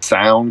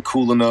sound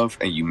cool enough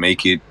and you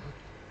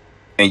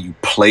you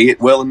play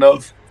it well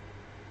enough,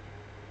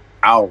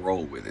 I'll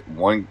roll with it.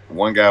 One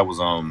guy was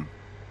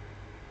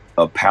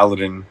a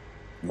paladin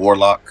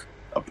warlock,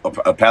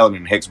 a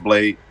paladin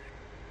hexblade,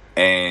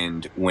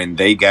 and when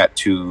they got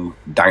to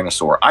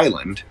Dinosaur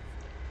Island,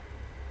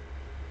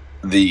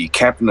 the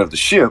captain of the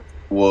ship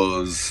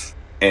was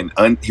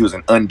he was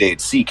an undead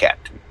sea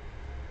captain.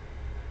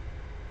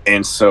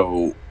 And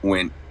so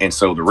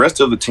the rest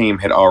of the team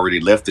had already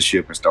left the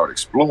ship and started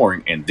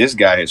exploring, and this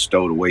guy had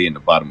stowed away in the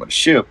bottom of the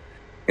ship.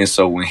 And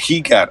so when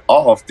he got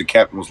off, the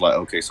captain was like,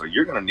 "Okay, so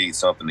you're gonna need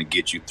something to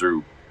get you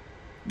through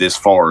this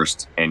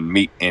forest and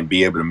be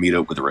able to meet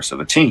up with the rest of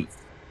the team."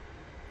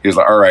 He was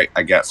like, "All right,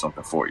 I got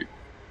something for you."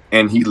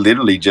 And he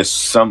literally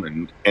just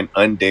summoned an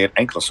undead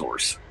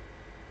Ankylosaurus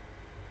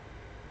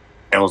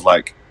and was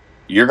like,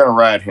 "You're gonna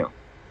ride him."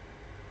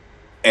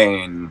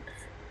 And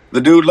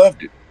the dude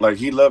loved it. Like,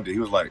 he loved it. He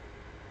was like,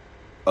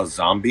 "A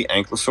zombie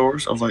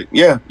Ankylosaurus?" I was like,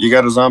 "Yeah, you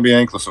got a zombie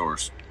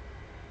Ankylosaurus."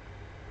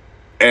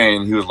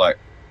 And he was like,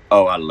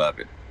 "Oh, I love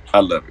it. I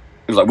love it."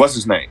 He was like, "What's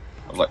his name?"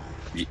 I was like,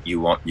 You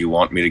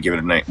want me to give it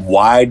a name?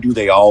 Why do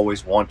they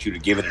always want you to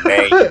give it a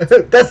name?"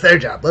 That's their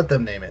job. Let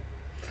them name it.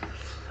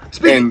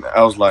 And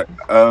I was like,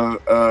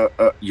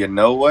 you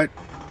know what?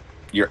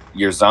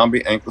 Your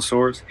zombie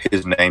Ankylosaurus,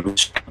 his name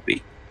is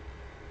Stumpy.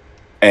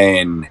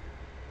 And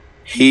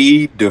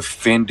he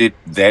defended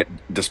that,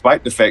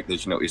 despite the fact that,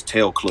 his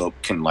tail club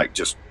can, like,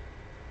 just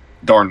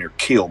darn near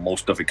kill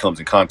most stuff it comes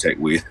in contact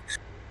with.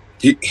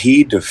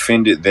 He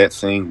defended that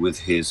thing with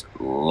his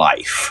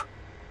life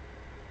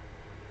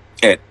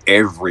at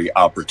every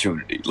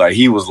opportunity. Like,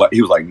 he was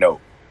like, "No,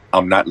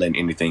 I'm not letting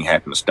anything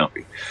happen to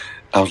Stumpy."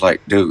 I was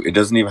like, "Dude, it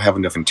doesn't even have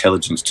enough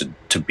intelligence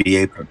to be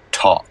able to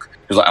talk."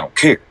 He was like, "I don't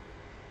care.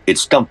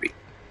 It's Stumpy,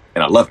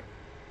 and I love it."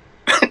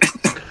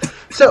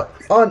 So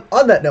on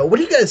that note, what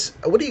do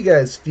you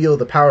guys feel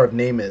the power of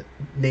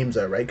names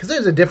are, right? Because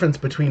there's a difference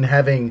between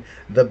having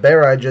the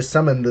bear I just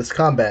summoned this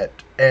combat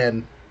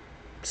and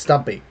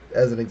Stumpy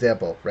as an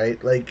example,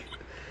 right? Like,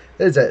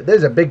 there's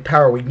a big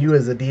power when you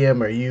as a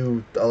DM or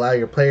you allow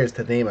your players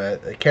to name a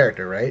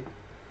character, right?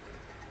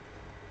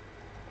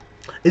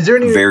 Is there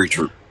any Very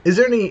true. Is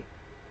there any?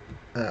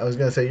 I was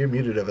gonna say you're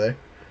muted over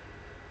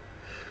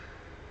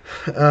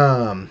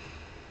there.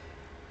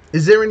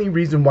 Is there any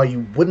reason why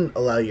you wouldn't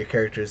allow your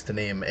characters to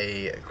name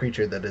a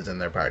creature that is in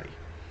their party?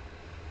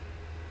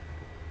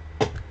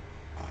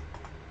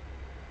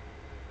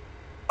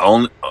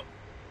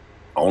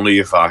 Only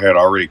if I had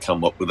already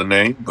come up with a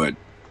name, but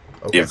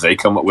Okay. if they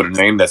come up with a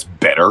name that's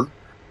better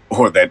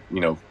or that,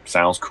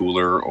 sounds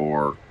cooler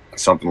or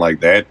something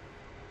like that,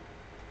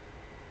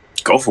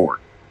 go for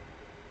it.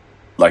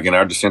 Like in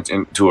our Descent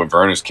into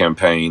Avernus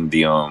campaign,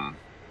 the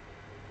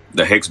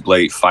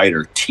Hexblade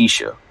fighter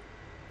Tisha,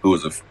 who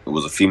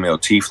was a female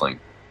tiefling,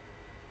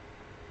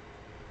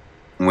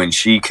 when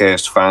she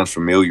cast Find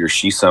Familiar,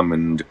 she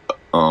summoned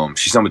an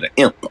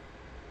imp,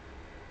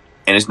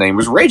 and his name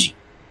was Reggie.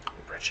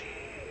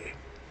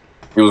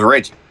 It was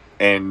Reggie,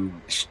 and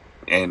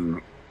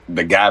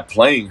the guy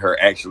playing her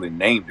actually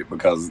named it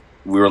because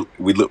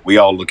we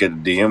all look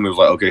at the DM. He was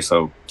like, "Okay,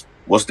 so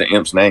what's the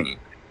imp's name?"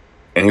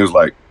 And he was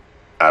like,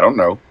 "I don't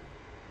know."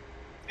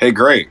 "Hey,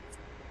 Greg,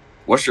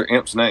 what's your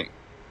imp's name?"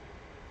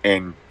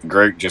 And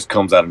Greg just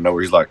comes out of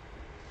nowhere. He's like,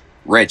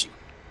 "Reggie."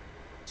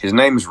 His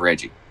name is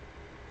Reggie.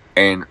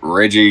 And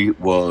Reggie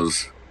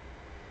was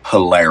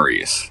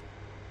hilarious.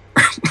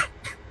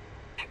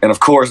 And of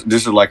course,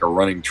 this is like a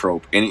running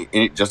trope.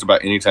 Just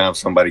about any time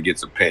somebody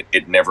gets a pet,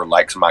 it never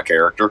likes my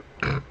character.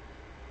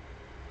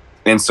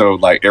 And so,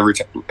 like,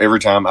 every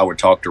time I would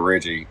talk to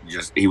Reggie,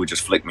 he would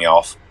just flick me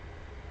off.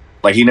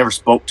 Like, he never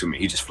spoke to me.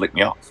 He just flicked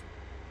me off.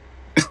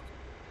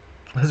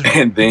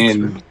 And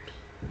then...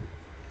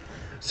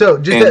 So,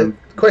 just a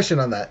question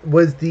on that.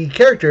 Was the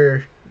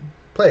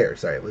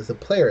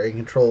player in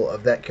control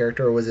of that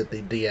character, or was it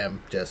the DM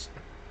just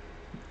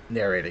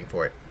narrating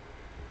for it?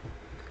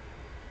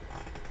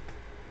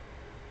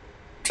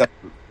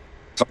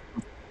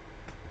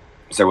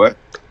 Say what?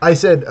 I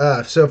said,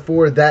 so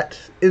for that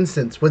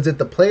instance, was it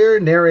the player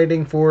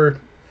narrating for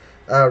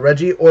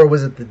Reggie, or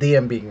was it the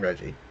DM being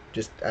Reggie?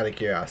 Just out of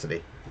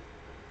curiosity.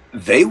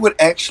 They would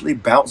actually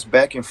bounce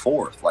back and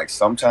forth. Like,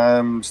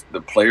 sometimes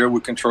the player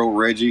would control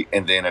Reggie,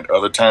 and then at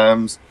other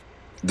times,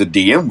 the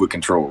DM would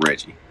control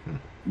Reggie.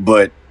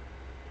 But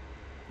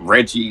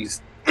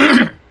Reggie's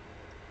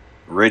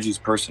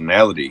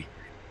personality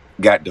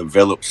got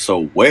developed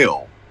so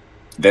well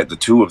that the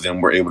two of them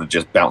were able to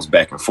just bounce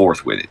back and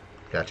forth with it.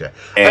 Gotcha.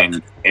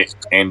 And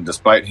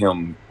despite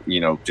him,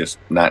 just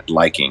not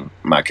liking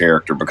my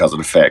character because of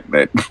the fact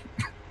that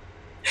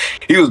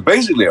he was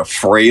basically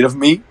afraid of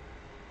me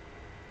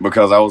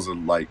because I was a,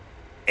 like,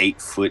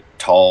 8-foot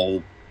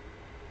tall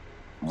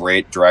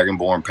red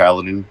dragonborn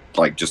paladin,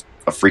 like, just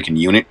a freaking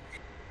unit.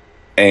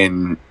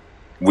 And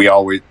they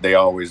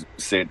always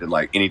said that,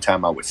 like,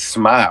 anytime I would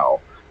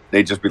smile,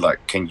 they'd just be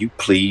like, "Can you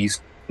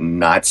please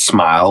not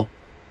smile?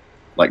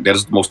 Like, that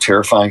is the most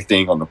terrifying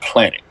thing on the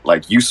planet.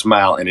 Like, you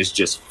smile and it's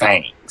just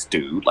fangs,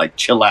 dude. Like,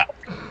 chill out."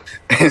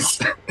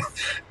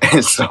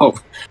 And so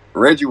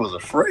Reggie was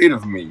afraid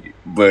of me,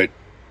 but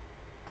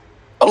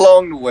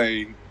along the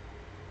way,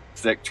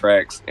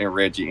 Zectrax and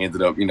Reggie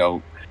ended up,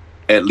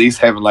 at least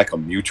having, like, a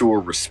mutual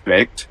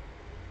respect.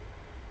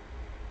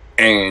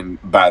 And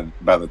by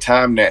the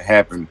time that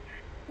happened,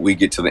 we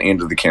get to the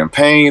end of the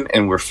campaign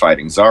and we're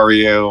fighting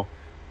Zariel.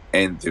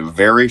 And the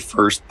very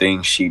first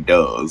thing she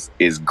does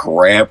is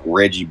grab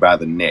Reggie by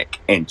the neck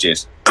and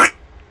just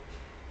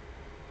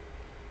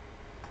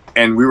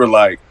And we were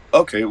like,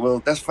 okay, well,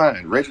 that's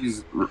fine.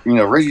 Reggie's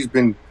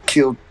been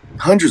killed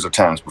hundreds of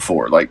times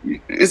before. Like,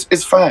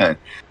 it's fine.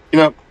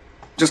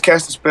 Just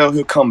cast a spell,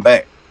 he'll come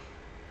back.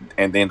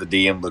 And then the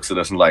DM looks at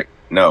us and like,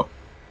 no.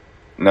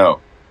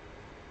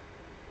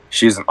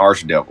 She's an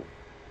archdevil.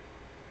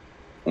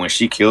 When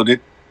she killed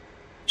it,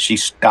 she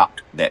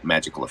stopped that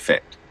magical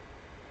effect.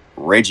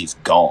 Reggie's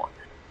gone.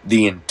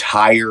 The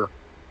entire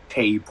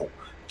table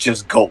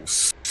just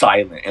goes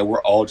silent, and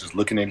we're all just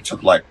looking at each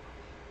other like,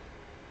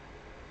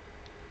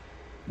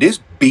 this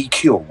bee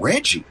killed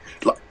Reggie.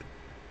 Like,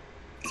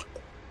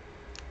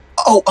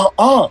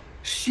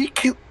 she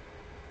killed.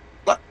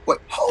 Like, wait,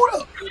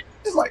 hold up.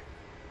 It's like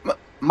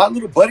my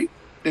little buddy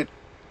that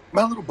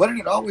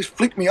always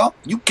flicked me off.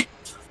 You can't.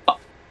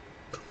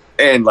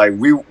 And like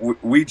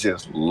we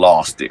just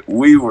lost it.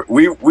 We were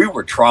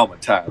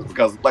traumatized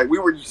because like we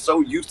were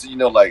so used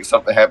to like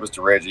something happens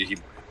to Reggie, he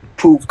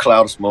poof,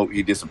 cloud of smoke,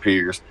 he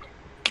disappears.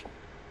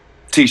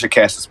 Tisha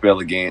casts a spell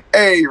again.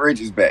 Hey,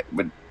 Reggie's back,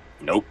 but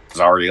nope.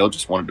 Zariel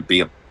just wanted to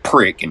be a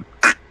prick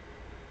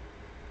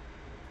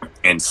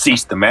and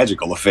ceased the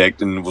magical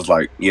effect and was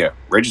like, yeah,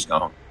 Reggie's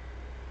gone.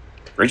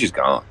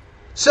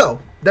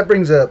 So that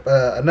brings up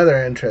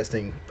another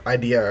interesting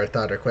idea or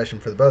thought or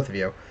question for the both of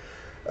you.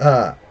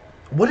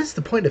 What is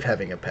the point of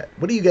having a pet?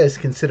 What do you guys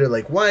consider,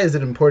 like, why is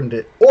it important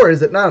or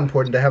is it not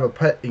important to have a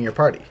pet in your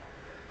party?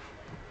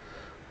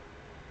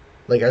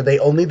 Like, are they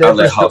only there are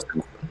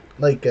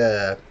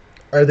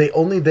they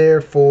only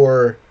there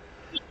for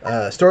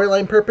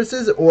storyline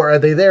purposes, or are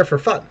they there for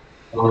fun?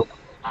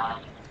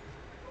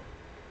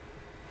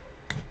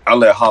 I'll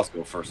let Haas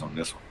go first on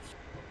this one.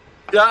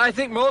 Yeah, I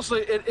think mostly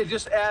it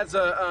just adds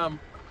a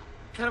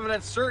kind of an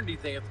uncertainty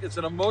thing. It's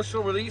an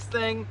emotional release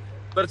thing,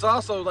 but it's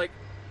also like,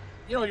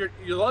 you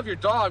love your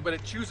dog, but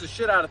it chews the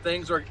shit out of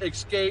things or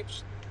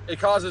escapes. It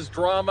causes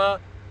drama,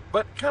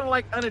 but kind of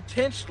like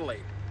unintentionally.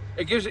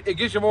 It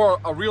gives you more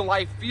a real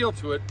life feel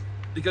to it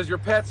because your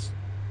pets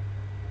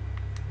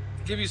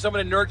give you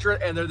someone to nurture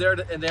it, and they're there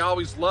and they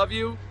always love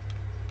you.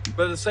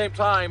 But at the same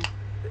time,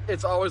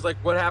 it's always like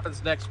what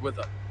happens next with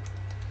them.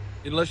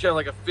 Unless you have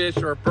like a fish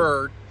or a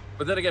bird,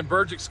 but then again,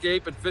 birds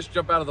escape and fish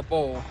jump out of the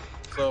bowl.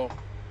 So,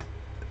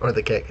 or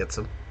the cat gets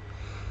them.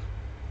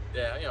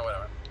 Yeah,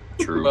 whatever.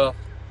 True. Well.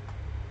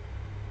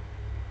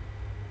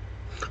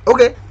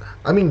 Okay,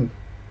 I mean,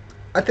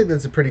 I think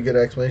that's a pretty good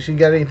explanation. You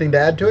got anything to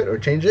add to it or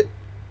change it?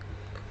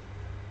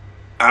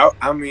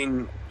 I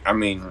mean,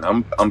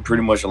 I'm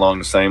pretty much along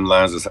the same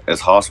lines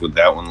as Haas with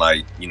that one.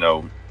 Like,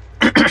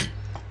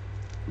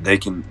 they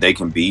can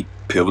be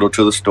pivotal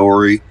to the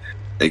story.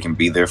 They can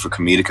be there for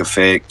comedic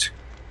effect.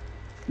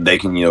 They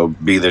can,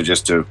 be there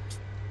just a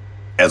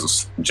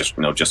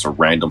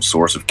random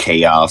source of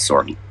chaos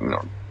or,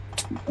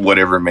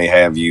 whatever it may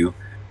have you.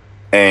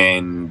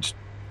 And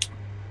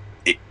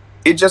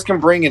it just can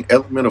bring an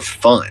element of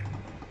fun.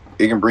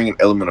 It can bring an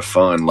element of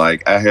fun.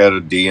 Like I had a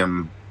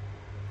DMPC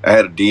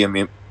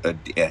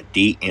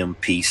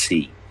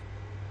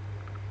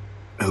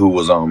who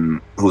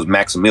was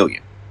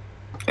Maximilian,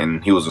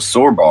 and he was a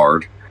sword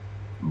bard,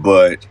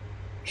 but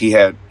he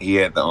had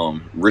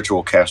the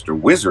ritual caster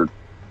wizard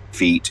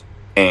feat,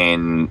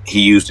 and he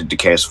used it to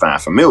cast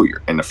Find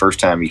Familiar. And the first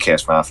time he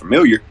cast Find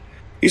Familiar,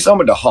 he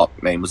summoned a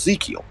hawk named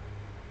Ezekiel.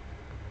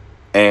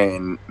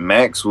 And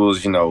Max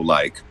was,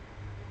 like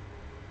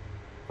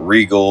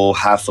regal,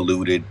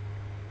 highfalutin,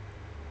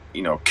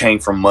 came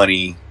from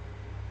money,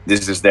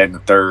 this, that, and the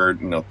third,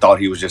 thought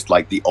he was just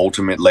like the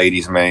ultimate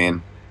ladies'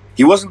 man.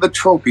 He wasn't the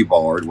trophy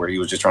bard where he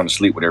was just trying to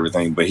sleep with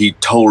everything, but he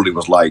totally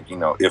was like,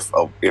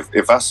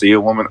 if I see a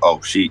woman,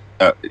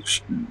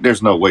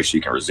 there's no way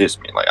she can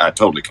resist me. Like, I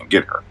totally can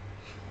get her.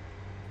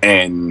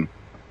 And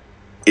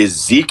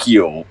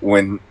Ezekiel,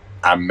 when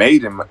I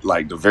made him,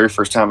 like the very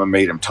first time I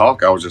made him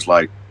talk, I was just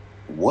like,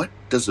 what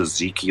does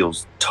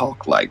Ezekiel's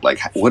talk like? Like,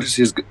 what is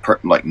his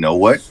know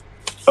what?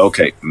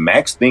 Okay,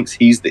 Max thinks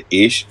he's the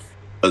ish.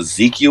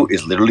 Ezekiel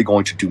is literally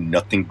going to do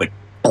nothing but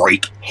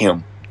break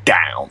him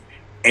down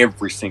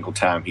every single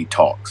time he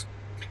talks.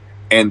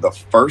 And the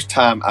first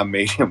time I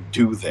made him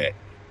do that,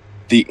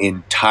 the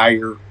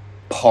entire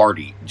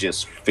party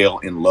just fell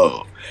in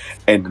love.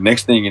 And the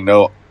next thing you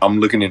know, I'm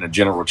looking in a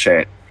general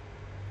chat,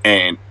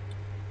 and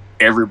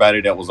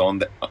everybody that was on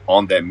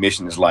that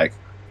mission is like,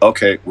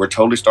 okay, we're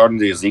totally starting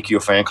the Ezekiel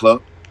fan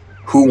club.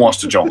 Who wants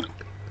to join?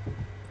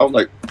 I was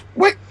like,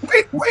 wait.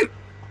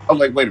 I was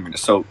like, wait a minute.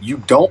 So you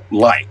don't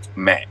like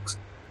Max,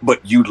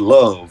 but you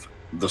love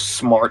the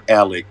smart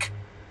aleck,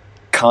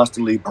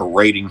 constantly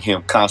berating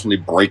him, constantly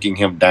breaking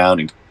him down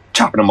and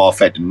chopping him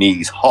off at the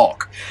knees,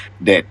 Hawk.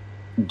 That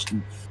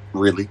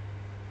really,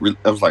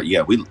 I was like,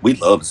 yeah, we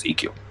love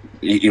Ezekiel.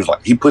 He was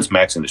like, he puts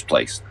Max in his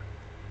place.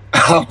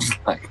 I was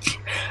like,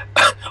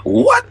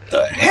 what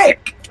the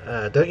heck?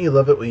 Don't you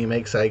love it when you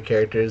make side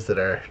characters that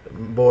are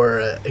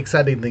more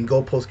exciting than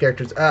goalpost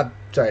characters?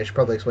 Sorry, I should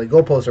probably explain.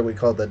 Goalposts are what we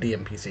call the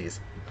DMPCs.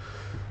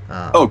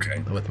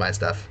 Okay. With my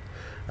stuff.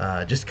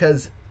 Just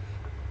because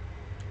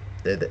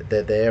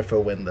they're there for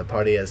when the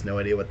party has no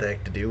idea what the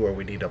heck to do or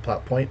we need a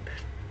plot point.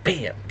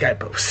 Bam!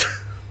 Guidepost.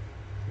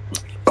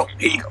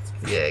 Here you go.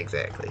 Yeah,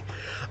 exactly.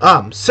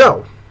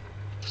 So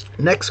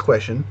next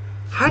question: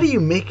 how do you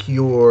make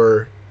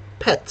your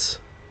pets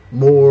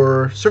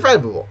more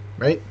survivable?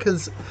 Right?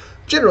 Because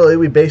generally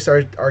we base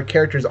our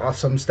characters off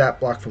some stat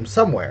block from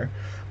somewhere,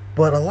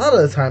 but a lot of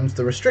the times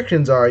the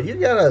restrictions are you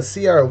got a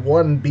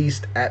CR1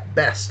 beast at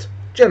best.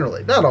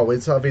 Generally, not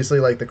always. Obviously,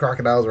 like the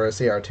crocodiles are a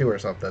CR2 or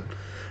something,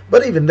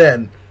 but even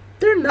then,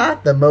 they're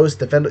not the most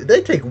defendable.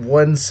 They take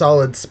one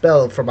solid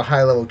spell from a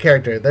high level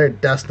character, they're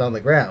dust on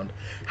the ground.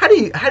 How do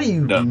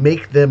you No.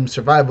 make them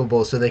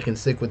survivable so they can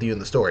stick with you in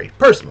the story?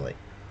 Personally,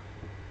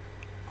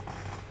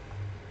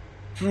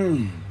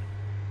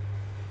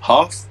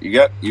 Hoff, you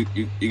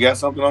got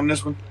something on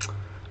this one?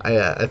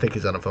 I think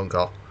he's on a phone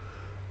call.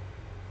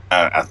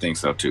 I think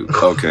so too.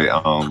 Okay.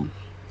 I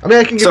mean,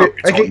 I can give So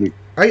you,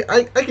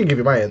 I can give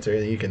you my answer,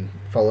 and you can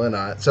follow in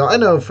on it. So I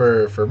know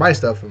for my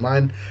stuff,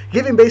 mine,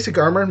 giving basic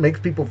armor makes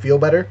people feel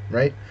better,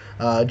 right?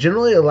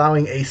 Generally,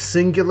 allowing a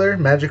singular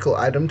magical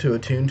item to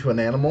attune to an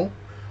animal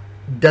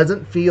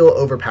doesn't feel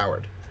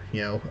overpowered.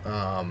 You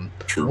know,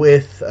 True.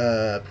 with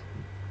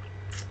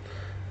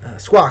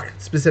Squawk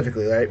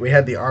specifically, right? We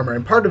had the armor,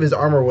 and part of his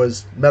armor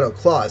was metal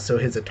claws, so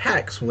his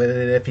attacks, when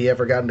and if he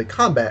ever got into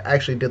combat,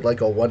 actually did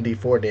like a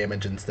 1d4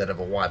 damage instead of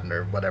a 1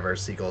 or whatever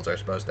seagulls are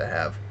supposed to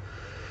have.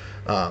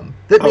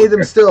 That made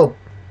them still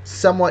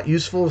somewhat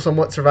useful,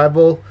 somewhat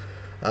survivable.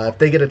 If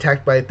they get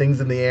attacked by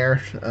things in the air,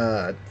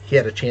 he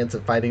had a chance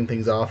of fighting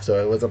things off, so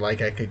it wasn't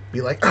like I could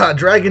be like,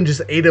 dragon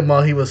just ate him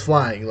while he was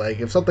flying. Like,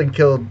 if something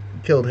killed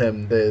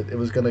him, it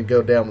was going to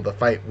go down with a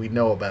fight. We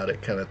know about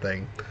it, kind of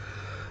thing.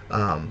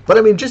 But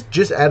I mean,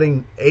 just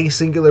adding a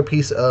singular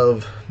piece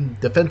of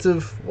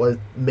defensive was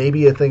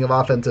maybe a thing of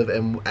offensive,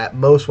 and at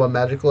most one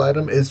magical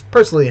item is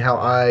personally how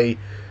I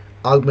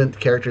augment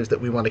characters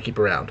that we want to keep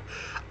around.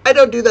 I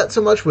don't do that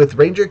so much with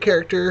ranger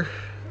character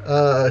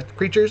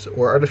creatures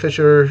or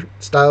artificer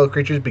style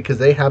creatures because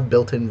they have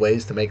built-in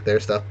ways to make their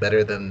stuff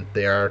better than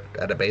they are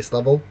at a base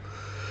level.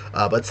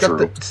 But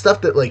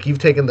stuff that like you've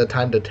taken the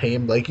time to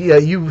tame, like yeah,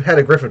 you had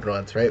a griffin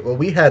once, right? Well,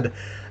 we had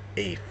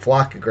a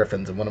flock of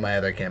griffins in one of my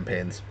other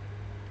campaigns,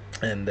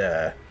 and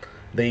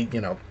they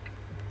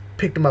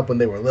picked them up when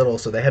they were little,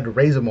 so they had to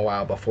raise them a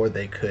while before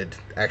they could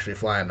actually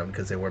fly on them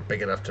because they weren't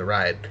big enough to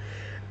ride.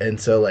 And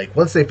so, like,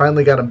 once they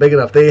finally got them big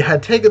enough, they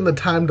had taken the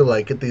time to,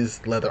 like, get these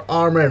leather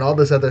armor and all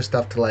this other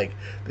stuff to, like,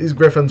 these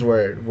griffins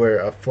were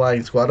a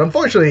flying squad.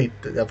 Unfortunately,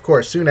 of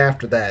course, soon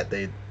after that,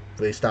 they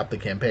stopped the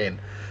campaign.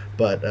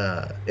 But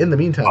in the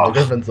meantime, the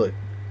griffins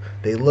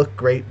look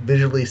great,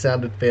 visually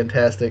sounded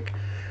fantastic.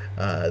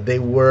 They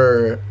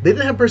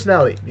didn't have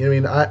personality. You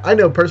know what I mean? I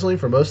know personally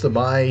for most of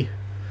my,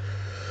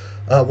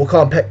 we'll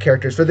call them pet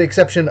characters, for the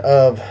exception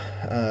of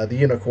the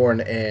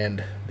unicorn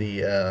and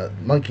the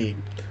monkey,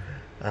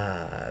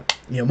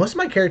 most of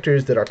my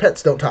characters that are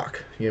pets don't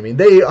talk. You know what I mean?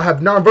 They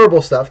have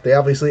nonverbal stuff. They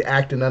obviously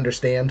act and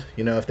understand.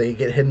 You know, if they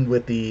get hidden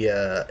with the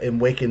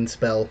Awaken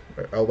spell,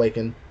 or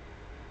Awaken,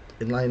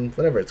 Inline,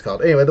 whatever it's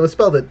called. Anyway, the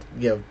spell that,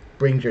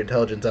 brings your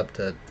intelligence up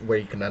to where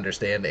you can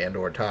understand and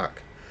or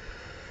talk.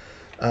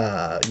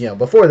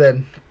 Before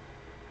then,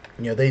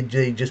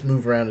 they just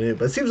move around and do it.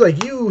 But it seems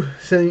like you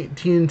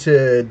seem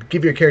to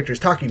give your characters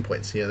talking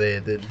points.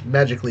 They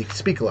magically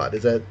speak a lot.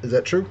 Is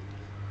that true?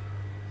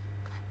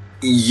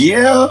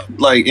 Yeah,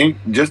 like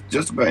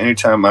just about any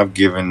time I've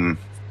given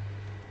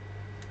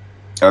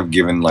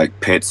like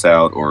pets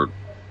out or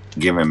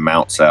given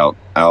mounts out,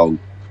 I'll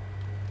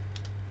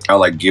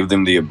like give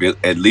them the ability,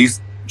 at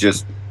least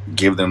just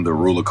give them the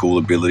Rule of Cool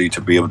ability to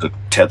be able to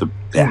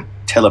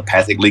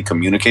telepathically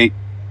communicate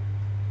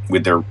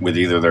with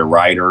either their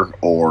rider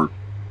or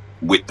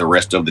with the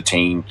rest of the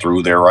team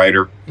through their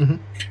rider. Mm-hmm.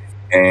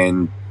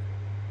 And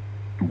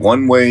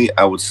one way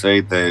I would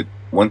say that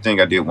one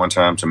thing I did one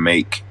time to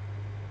make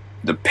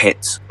the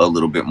pets a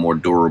little bit more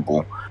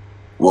durable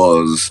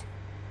was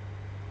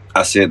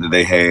I said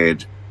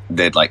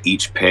that like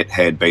each pet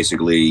had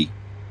basically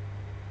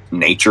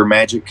nature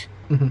magic.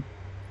 Mm-hmm.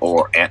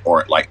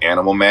 or like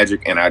animal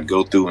magic, and I'd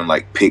go through and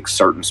like pick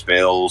certain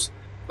spells,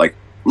 like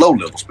low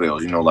level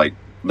spells, like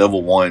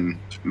level 1,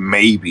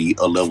 maybe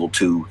a level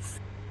 2,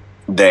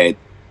 that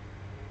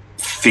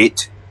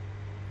fit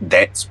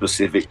that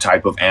specific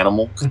type of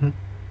animal. Mm-hmm.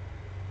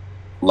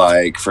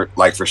 Like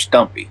for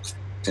Stumpy,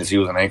 since he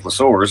was an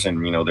Ankylosaurus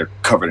and they're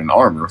covered in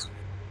armor,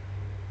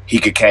 he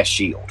could cast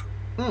shield.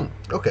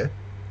 Okay.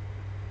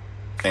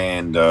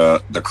 And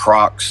the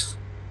Crocs,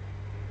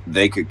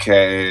 they could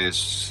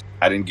cast.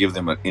 I didn't give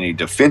them any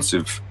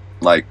defensive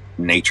like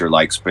nature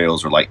like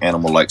spells or like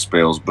animal like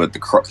spells, but the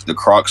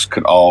Crocs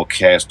could all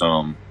cast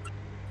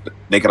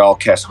they could all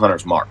cast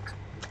Hunter's Mark.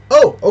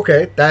 Oh,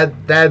 okay.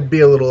 That'd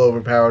be a little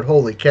overpowered.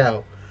 Holy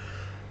cow!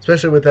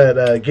 Especially with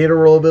that Gator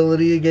Roll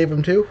ability you gave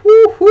him too.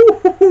 Woo,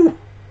 woo, woo, woo.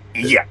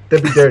 Yeah,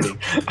 that'd be dirty.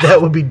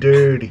 That would be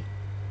dirty.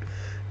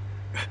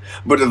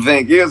 But the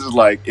thing is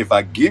like if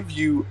I give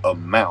you a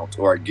mount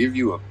or I give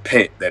you a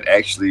pet that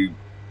actually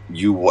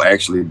you will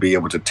actually be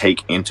able to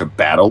take into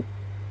battle,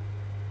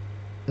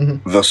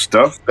 mm-hmm. the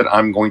stuff that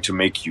I'm going to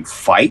make you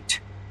fight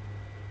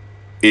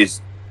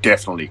is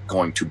definitely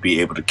going to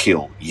be able to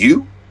kill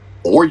you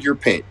or your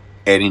pet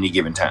at any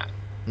given time.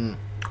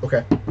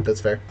 Okay,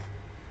 that's fair.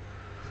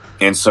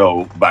 And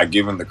so by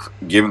giving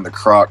the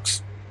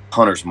Crocs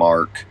Hunter's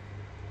Mark,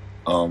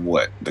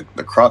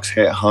 the Crocs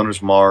had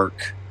Hunter's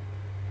Mark.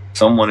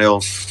 Someone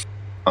else,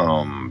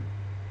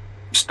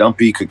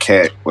 Stumpy could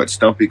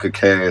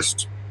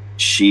cast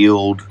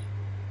Shield,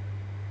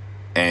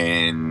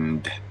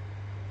 and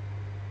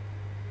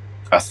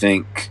I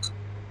think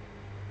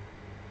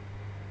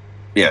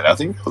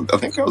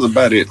that was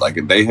about it.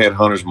 Like they had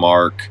Hunter's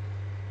Mark,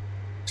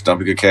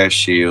 Stumpy could cast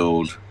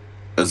Shield.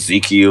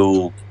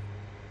 Ezekiel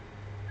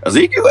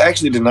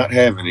actually did not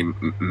have any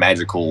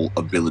magical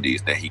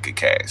abilities that he could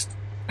cast.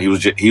 He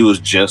was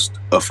just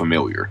a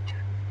familiar,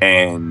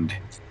 and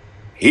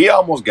he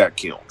almost got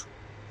killed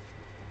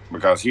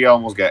because he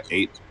almost got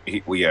ate.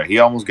 He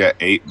almost got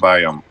ate by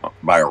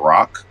a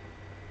rock,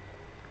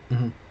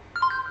 mm-hmm.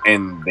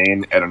 And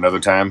then at another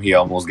time he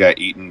almost got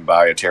eaten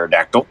by a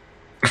pterodactyl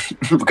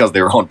because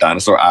they were on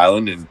Dinosaur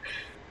Island, and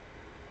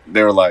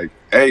they were like,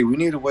 "Hey, we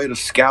need a way to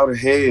scout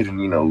ahead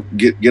and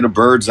get a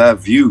bird's eye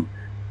view."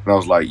 And I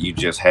was like, "You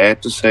just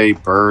had to say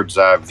bird's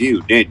eye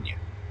view, didn't you?"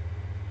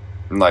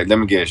 And like, let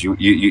me guess,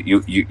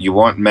 you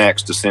want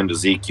Max to send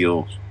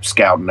Ezekiel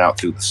scouting out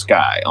through the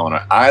sky on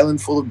an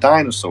island full of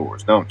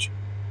dinosaurs, don't you?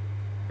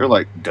 They're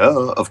like,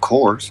 "Duh, of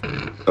course."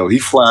 So he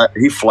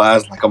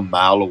flies like a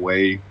mile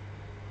away,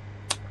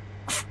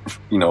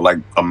 like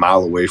a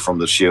mile away from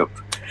the ship,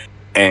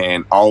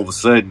 and all of a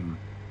sudden,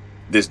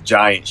 this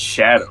giant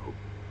shadow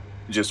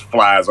just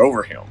flies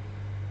over him,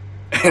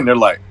 and they're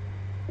like,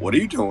 "What are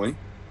you doing?"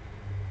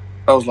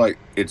 I was like,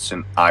 "It's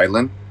an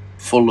island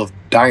full of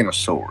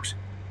dinosaurs.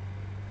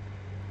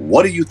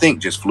 What do you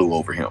think just flew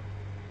over him?"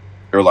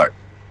 They're like,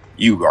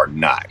 "You are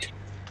not.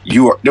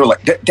 You are." They were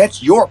like,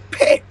 "That's your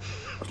pet."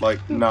 I was like,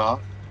 "Nah,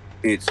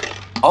 it's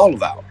all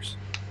of ours,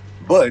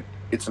 but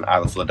it's an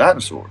island full of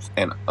dinosaurs."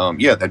 And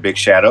that big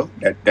shadow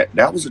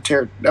that was a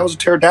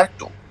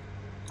pterodactyl.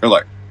 They're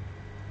like,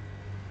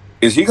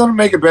 "Is he gonna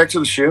make it back to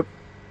the ship?"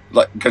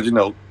 Like, because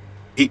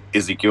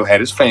Ezekiel had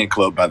his fan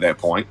club by that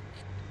point,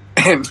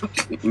 and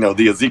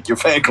the Ezekiel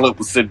fan club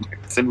was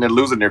sitting there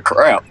losing their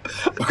crap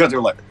because they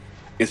were like,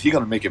 "Is he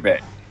gonna make it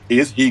back?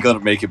 Is he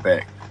gonna make it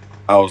back?"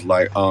 I was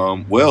like,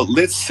 well,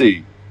 let's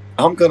see.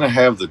 I'm gonna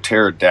have the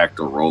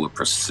pterodactyl roll a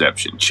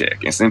perception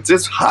check, and since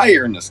it's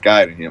higher in the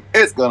sky than him,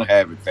 it's gonna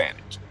have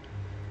advantage.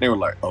 They were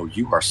like, "Oh,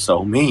 you are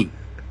so mean."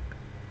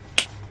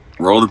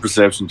 Roll the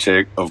perception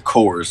check, of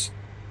course,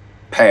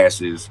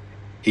 passes.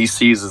 He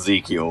sees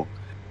Ezekiel.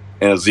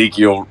 And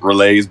Ezekiel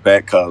relays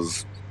back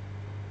because,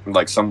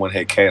 like, someone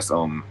had cast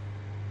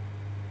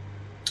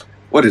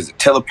what is it?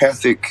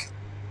 Telepathic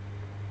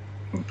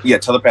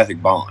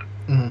bond.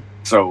 Mm-hmm.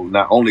 So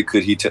not only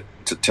could he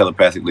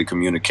telepathically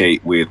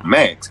communicate with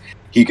Max,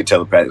 he could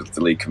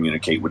telepathically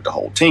communicate with the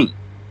whole team.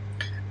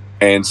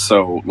 And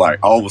so, like,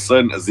 all of a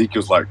sudden,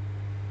 Ezekiel's like,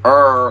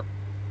 "There's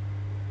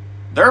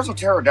a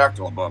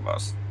pterodactyl above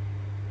us."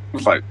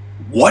 It's like,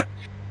 "What?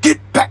 Get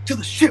back to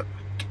the ship!"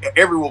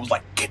 Everyone was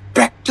like, "Get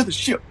back to the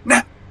ship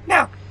now!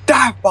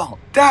 Dive bomb!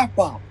 Dive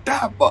bomb!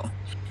 Dive bomb!"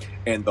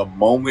 And the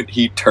moment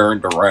he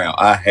turned around,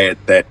 I had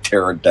that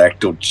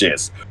pterodactyl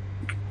just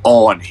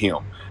on him,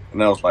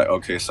 and I was like,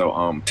 "Okay, so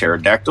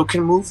pterodactyl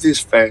can move this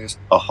fast.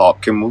 A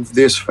hawk can move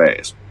this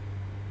fast."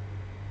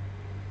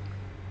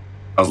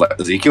 I was like,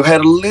 Ezekiel had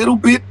a little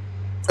bit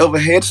of a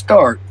head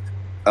start.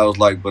 I was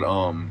like, but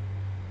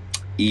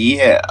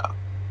yeah,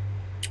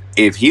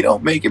 if he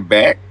don't make it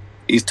back,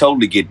 he's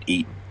totally getting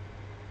eaten.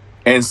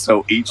 And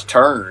so each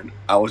turn,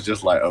 I was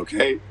just like,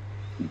 okay.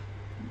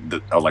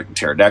 I was like,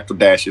 pterodactyl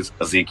dashes,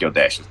 Ezekiel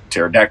dashes,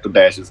 pterodactyl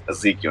dashes,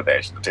 Ezekiel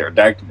dashes,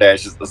 pterodactyl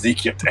dashes,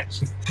 Ezekiel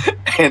dashes.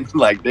 And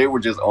like, they were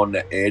just on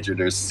the edge of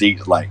their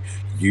seats like,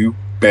 "You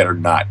better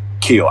not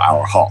kill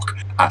our hawk.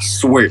 I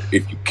swear,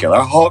 if you kill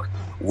our hawk,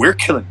 we're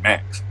killing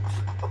Max."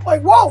 I'm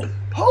like, "Whoa,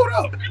 hold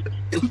up."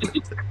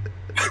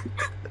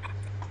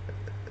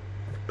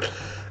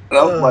 And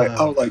I was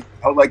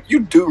like, you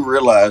do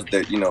realize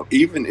that,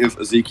 even if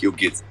Ezekiel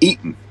gets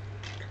eaten,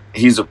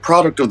 he's a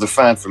product of the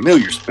Find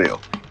Familiar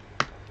spell.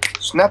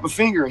 Snap a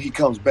finger and he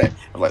comes back.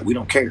 I'm like, we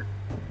don't care.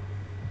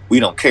 We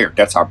don't care.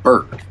 That's our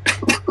bird.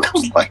 I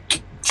was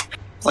like,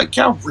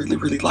 y'all really,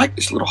 really like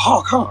this little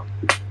hawk, huh?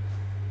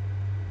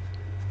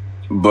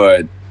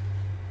 But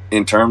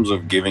in terms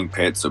of giving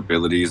pets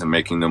abilities and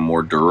making them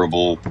more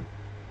durable,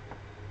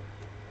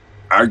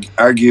 I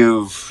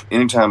give,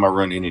 anytime I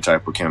run any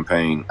type of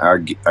campaign, I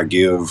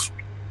give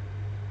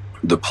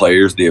the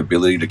players the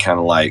ability to kind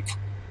of like,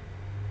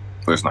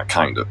 well, it's not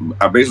kind of,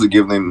 I basically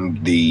give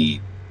them the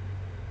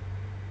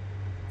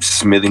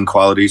smithing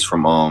qualities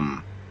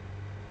from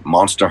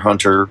Monster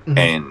Hunter,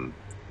 mm-hmm.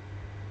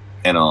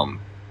 and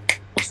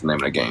what's the name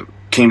of that game?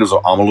 Kingdoms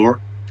of Amalur.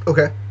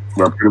 Okay.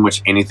 Where pretty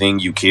much anything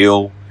you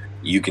kill,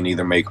 you can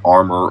either make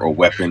armor or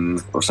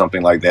weapons or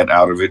something like that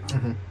out of it.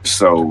 Mm-hmm.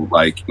 So,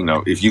 like,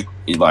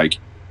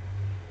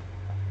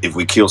 if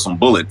we kill some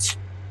bullets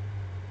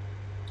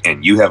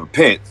and you have a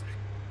pet,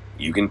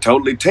 you can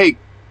totally take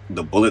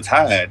the bullet's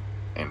hide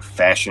and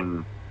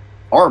fashion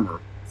armor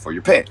for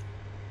your pet.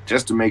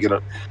 just to make it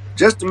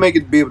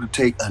be able to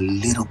take a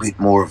little bit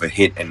more of a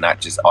hit and not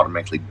just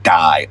automatically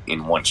die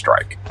in one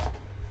strike.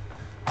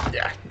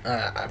 Yeah,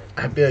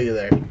 I feel you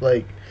there.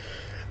 Like,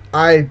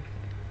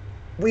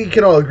 we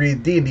can all agree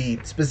D&D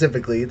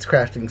specifically, its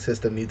crafting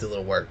system needs a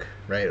little work,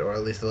 right? Or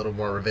at least a little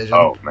more revision.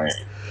 Oh man.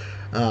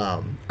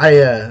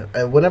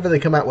 Whenever they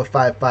come out with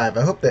 5.5,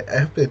 I hope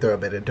they throw a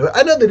bit into it.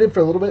 I know they did for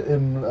a little bit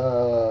in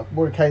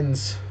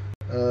Mordekaisen's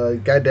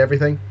Guide to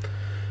Everything.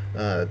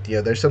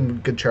 There's some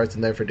good charts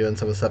in there for doing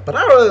some of the stuff, but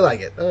I don't really like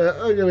it.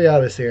 I'm gonna be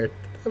honest here.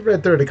 I've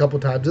read through it a couple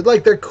times. It's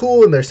like they're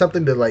cool and there's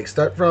something to like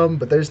start from,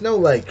 but there's no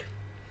like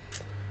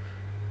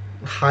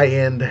high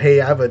end. Hey,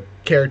 I have a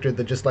character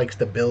that just likes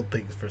to build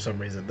things for some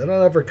reason. They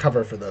don't ever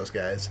cover for those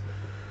guys.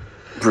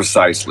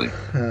 Precisely.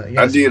 Yes.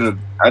 I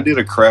did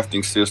a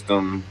crafting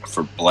system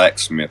for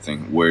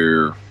blacksmithing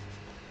where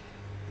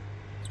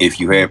if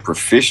you had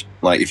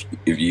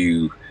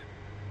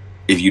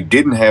if you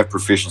didn't have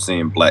proficiency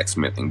in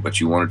blacksmithing but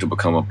you wanted to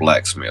become a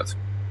blacksmith,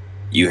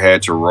 you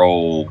had to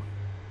roll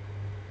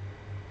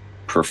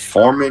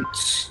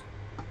performance.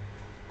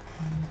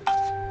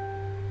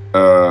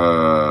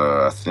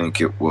 I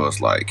think it was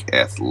like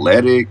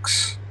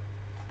athletics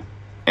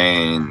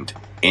and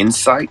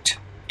insight.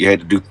 You had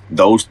to do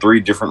those 3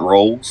 different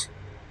roles,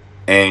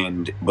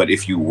 but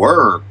if you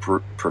were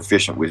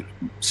proficient with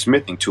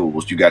smithing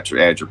tools, you got to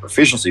add your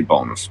proficiency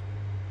bonus,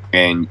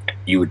 and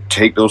you would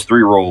take those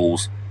 3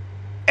 rolls,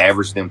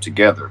 average them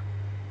together,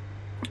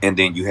 and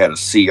then you had a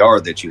CR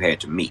that you had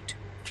to meet.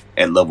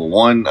 At level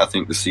 1, I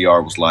think the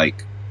CR was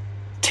like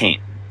 10.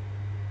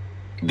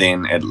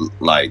 Then at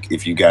like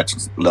if you got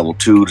to level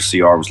 2, the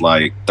CR was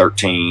like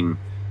 13.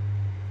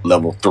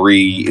 Level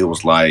 3, it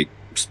was like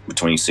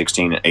between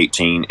 16 and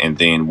 18, and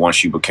then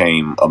once you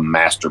became a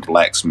master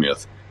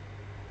blacksmith,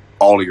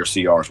 all of your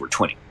CRs were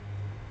 20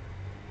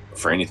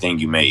 for anything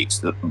you made.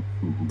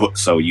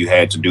 So you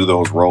had to do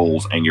those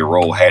rolls, and your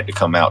roll had to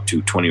come out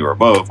to 20 or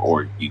above,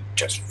 or you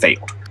just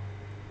failed.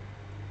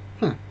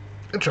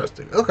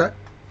 Interesting. Okay.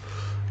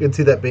 You can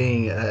see that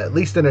being at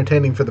least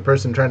entertaining for the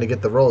person trying to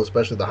get the role,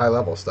 especially the high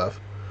level stuff.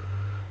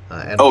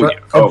 And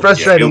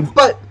frustrating,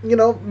 but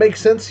makes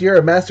sense. You're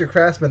a master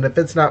craftsman. If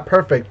it's not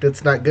perfect,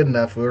 it's not good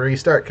enough. We'll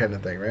restart, kind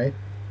of thing, right?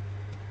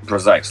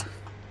 Precisely.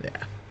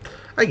 Yeah,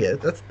 I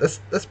get it.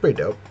 That's pretty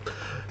dope.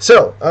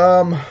 So,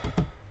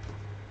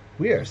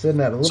 we are sitting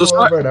at a little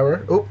over an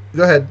hour. Oh,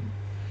 go ahead.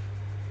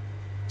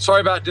 Sorry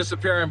about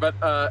disappearing, but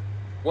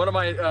one of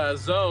my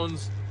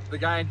zones, the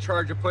guy in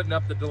charge of putting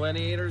up the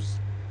delineators,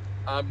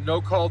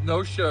 no call,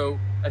 no show,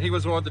 and he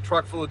was on the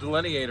truck full of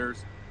delineators,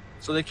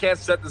 so they can't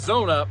set the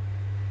zone up.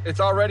 It's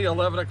already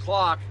 11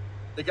 o'clock.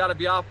 They got to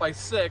be off by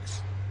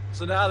 6.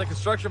 So now the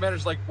construction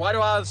manager's like, why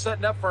do I have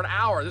setting up for an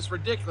hour? This is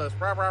ridiculous.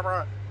 Blah, blah,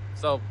 blah.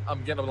 So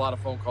I'm getting a lot of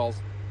phone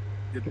calls.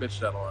 Get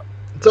bitched at a lot.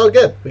 It's all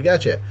good. We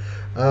got you.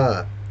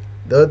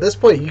 Though at this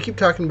point, you keep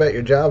talking about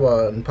your job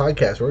on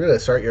podcasts. We're going to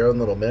start your own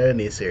little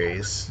mini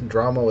series,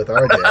 Drama with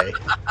RJ.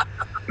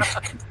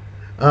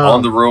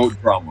 On the road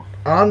drama.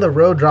 On the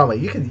road drama.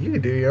 You can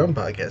do your own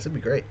podcast. It'd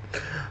be great.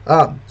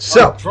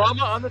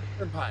 Drama on the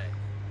turnpike.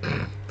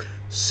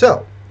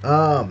 So,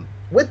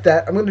 with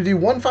that, I'm going to do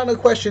one final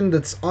question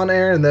that's on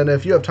air, and then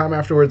if you have time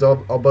afterwards,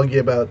 I'll bug you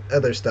about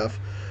other stuff.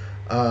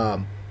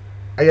 I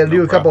got to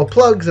do a couple of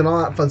plugs and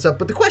all that fun stuff.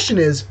 But the question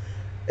is,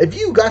 if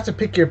you got to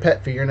pick your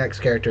pet for your next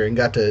character and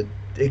got to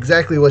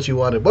exactly what you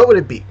wanted, what would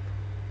it be?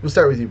 We'll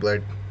start with you,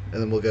 Blurred,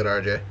 and then we'll go to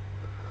RJ.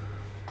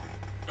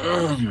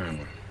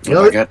 If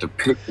I got to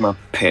pick my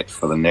pet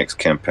for the next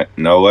campaign,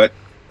 you know what?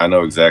 I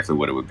know exactly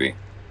what it would be.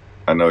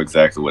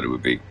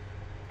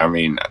 I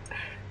mean,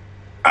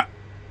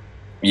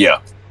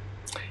 yeah,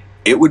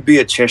 it would be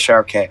a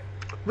Cheshire Cat.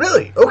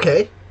 Really?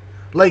 Okay.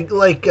 Like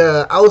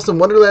Alice in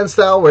Wonderland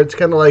style, where it's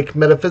kind of like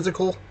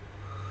metaphysical.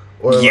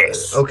 Or,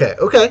 yes. Okay.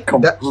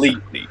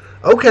 Completely.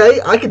 Okay,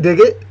 I can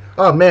dig it.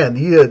 Oh man,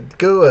 you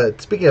go.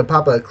 Speaking of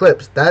Papa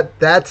Eclipse,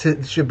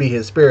 should be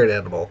his spirit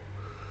animal.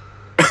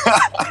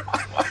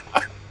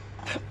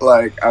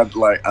 I've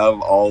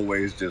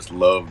always just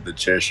loved the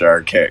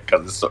Cheshire Cat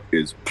because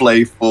it's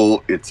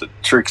playful. It's a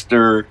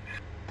trickster.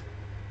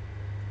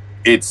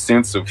 Its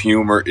sense of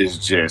humor is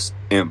just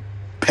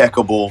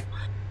impeccable,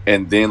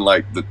 and then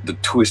like the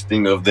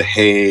twisting of the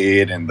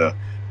head and the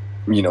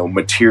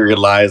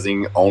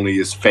materializing only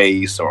his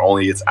face or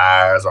only its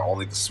eyes or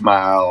only the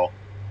smile.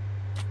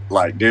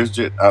 Like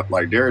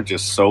there are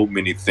just so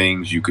many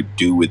things you could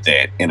do with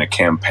that in a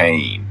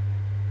campaign.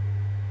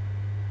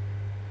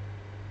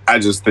 I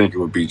just think it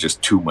would be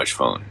just too much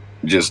fun.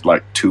 Just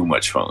like too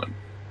much fun.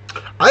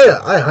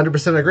 I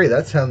 100% agree.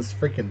 That sounds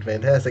freaking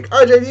fantastic.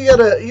 RJ,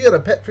 you got a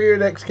pet for your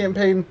next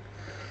campaign?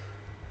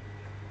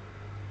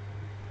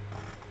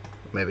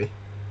 Maybe.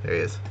 There he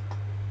is.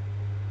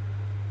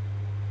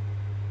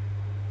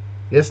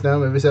 Yes, no,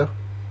 maybe so.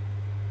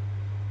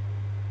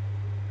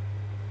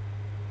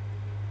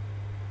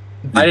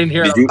 I didn't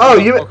hear it.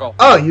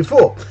 You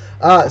fool.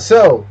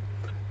 So,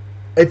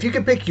 if you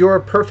could pick your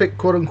perfect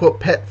quote-unquote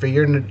pet for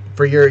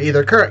your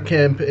either current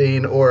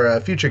campaign or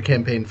a future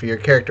campaign for your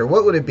character,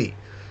 what would it be?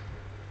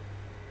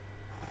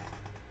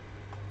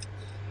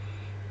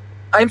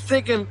 I'm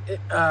thinking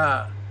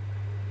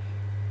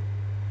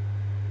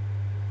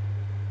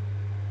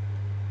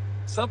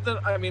something.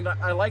 I mean,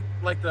 I like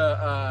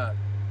the.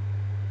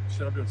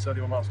 Shit, I'm doing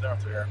 71 miles an hour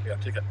through here. Yeah,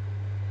 take it.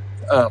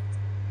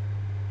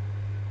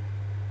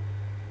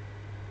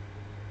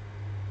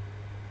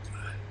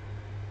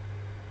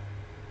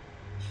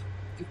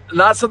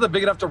 Not something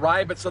big enough to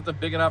ride, but something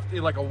big enough,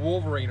 like a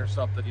Wolverine or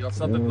something. You know,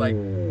 something like.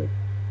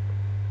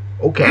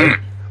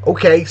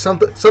 Okay,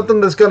 something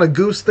that's gonna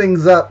goose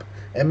things up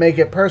and make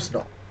it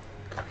personal.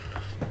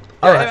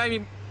 All right. I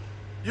mean,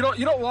 you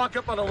don't walk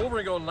up on a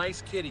Wolverine going,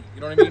 "Nice kitty."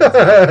 You know what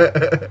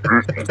I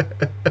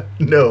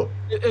mean? No.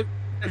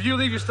 If you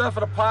leave your stuff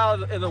in a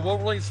pile and the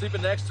Wolverine's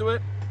sleeping next to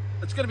it,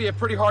 it's going to be a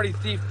pretty hardy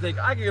thief to think,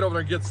 I can get over there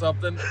and get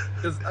something.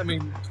 Because, I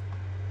mean...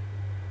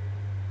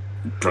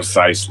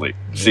 Precisely.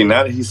 See,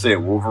 now that he said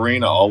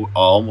Wolverine, I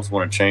almost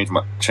want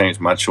to change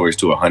my choice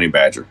to a honey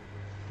badger.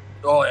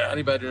 Oh, yeah,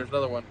 honey badger is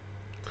another one.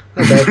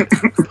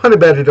 Honey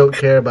badger don't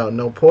care about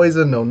no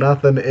poison, no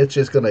nothing. It's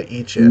just going to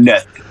eat you.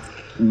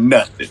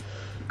 Nothing.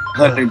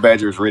 Honey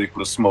badger is ready for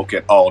the smoke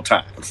at all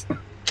times.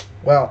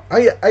 Well,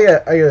 I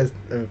got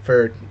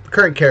for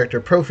current character,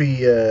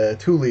 Profi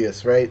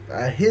Tullius, right?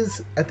 I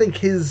think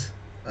his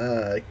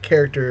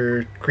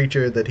character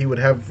creature that he would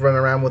have run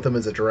around with him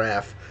is a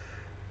giraffe,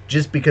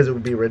 just because it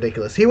would be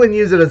ridiculous. He wouldn't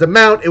use it as a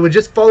mount; it would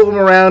just follow him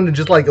around and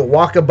just like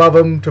walk above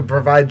him to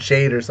provide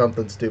shade or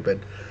something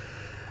stupid.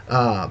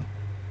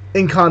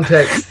 In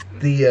context,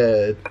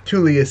 the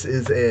Tullius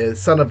is a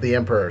son of the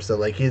Emperor, so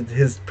like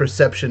his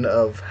perception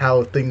of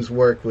how things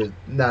work was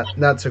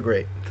not so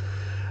great.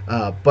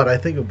 But I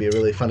think it would be a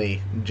really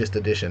funny just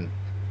addition.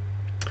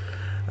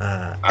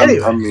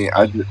 Anyway. I mean,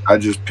 I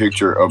just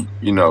picture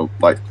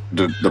like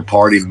the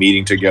party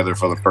meeting together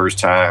for the first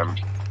time,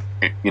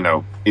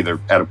 either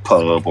at a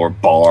pub or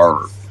bar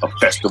or a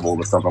festival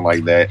or something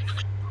like that,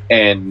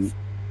 and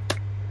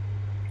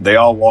they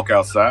all walk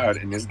outside,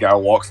 and this guy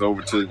walks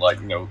over to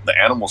the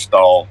animal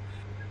stall,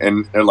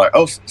 and they're like,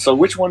 "Oh, so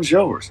which one's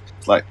yours?"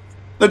 It's like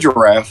the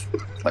giraffe.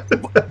 Like,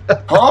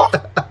 huh?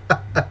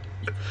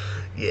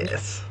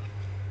 Yes.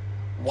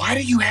 Why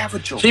do you have a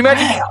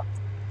giraffe?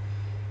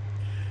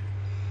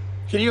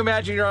 Can you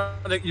imagine you're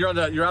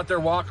out there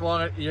walking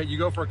along it, you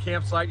go for a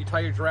campsite, you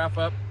tie your giraffe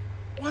up.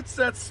 What's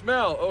that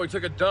smell? Oh, he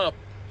took a dump.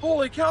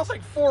 Holy cow, it's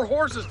like 4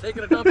 horses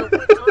taking a dump at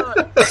one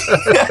time.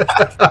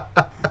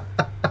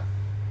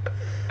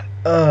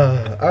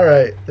 All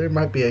right. There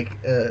might be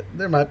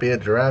a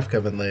giraffe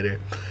coming later.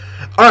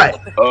 All right.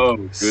 Oh,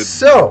 good.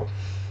 So,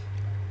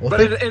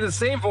 but in the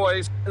same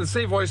voice,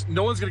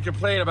 no one's going to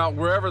complain about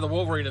wherever the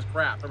Wolverine is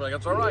crap. They're like,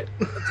 that's all right.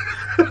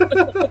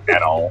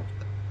 At all.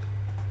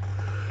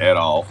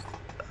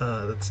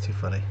 That's too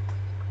funny.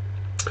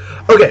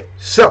 Okay,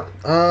 so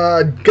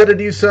gotta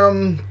do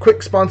some quick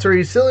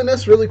sponsory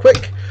silliness really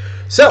quick.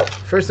 So,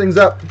 first things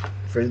up,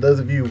 for those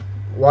of you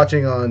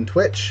watching on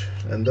Twitch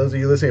and those of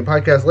you listening to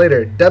podcasts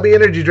later, W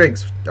Energy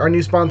Drinks, our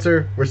new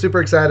sponsor. We're super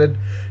excited.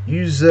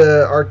 Use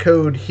our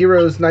code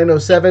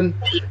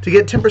HEROES907 to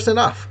get 10%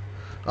 off.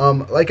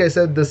 Like I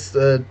said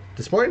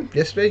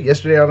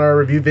yesterday on our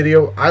review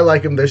video, I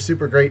like them. They're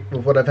super great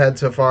with what I've had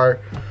so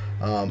far.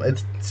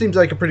 It seems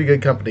like a pretty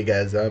good company,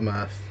 guys.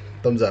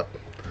 Thumbs up.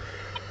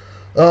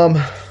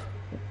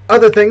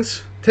 Other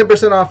things,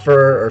 10% off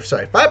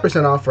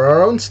 5% off for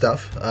our own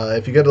stuff.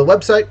 If you go to the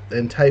website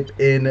and type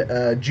in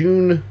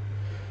June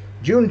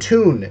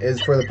Tune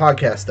is for the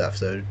podcast stuff.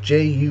 So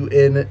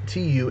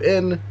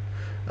JUNTUN,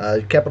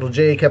 capital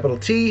J, capital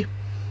T,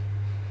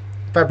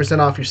 5%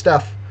 off your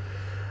stuff.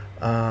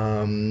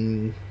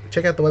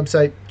 Check out the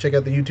website, check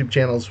out the YouTube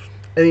channels.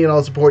 Any and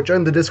all support.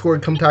 Join the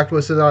Discord. Come talk to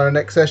us on our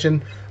next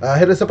session.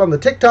 Hit us up on the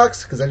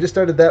TikToks, because I just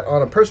started that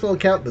on a personal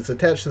account that's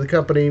attached to the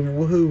company.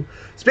 Woohoo!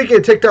 Speaking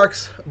of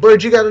TikToks,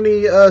 Blurred, you got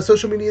any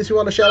social medias you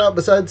want to shout out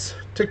besides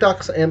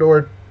TikToks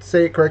and/or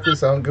say it correctly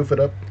so I don't goof it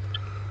up?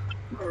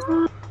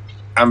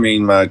 I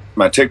mean, my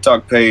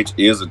TikTok page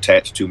is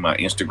attached to my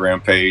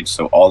Instagram page,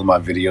 so all of my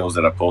videos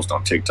that I post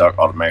on TikTok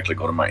automatically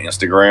go to my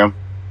Instagram.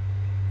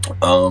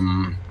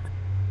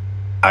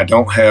 I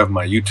don't have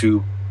my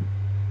YouTube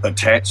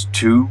attached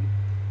to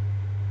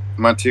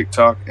my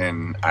TikTok,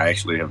 and I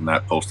actually have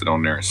not posted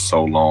on there in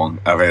so long.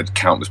 I've had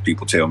countless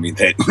people tell me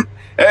that,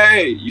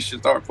 hey, you should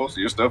start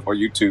posting your stuff on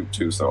YouTube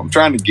too. So I'm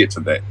trying to get to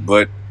that.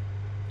 But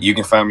you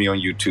can find me on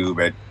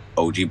YouTube at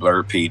OG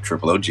Blurred P,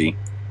 Triple OG.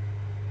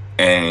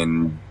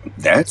 And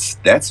that's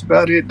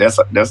about it. Those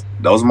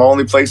are my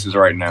only places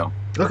right now.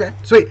 Okay,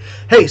 sweet.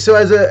 Hey, so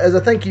as a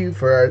thank you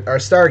for our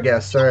star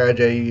guest, sorry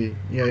RJ,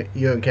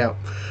 you don't count.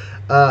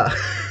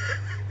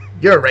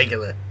 You're a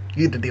regular.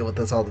 You get to deal with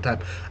this all the time.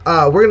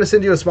 We're going to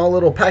send you a small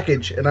little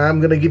package, and I'm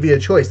going to give you a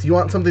choice. Do you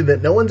want something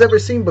that no one's ever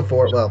seen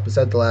before? Well,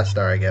 besides the last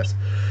star, I guess.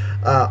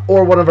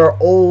 Or one of our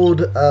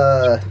old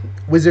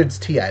Wizards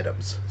Tea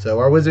items. So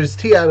our Wizards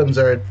Tea items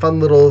are fun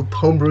little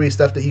homebrewy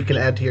stuff that you can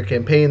add to your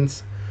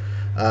campaigns.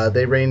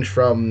 They range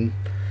from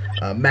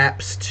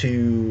maps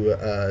to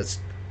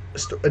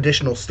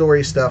additional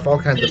story stuff, all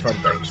kinds of fun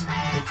things. Oops.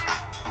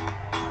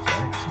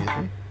 Sorry, excuse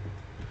me.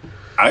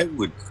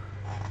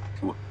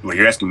 Well,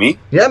 you're asking me?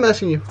 Yeah, I'm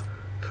asking you.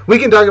 We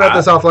can talk about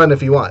this offline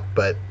if you want,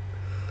 but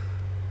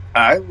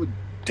I would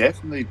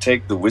definitely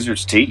take the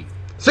Wizard's Tea.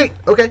 Sweet.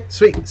 Okay,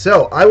 sweet.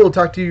 So I will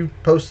talk to you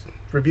post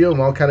review,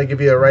 and I'll kind of give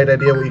you a right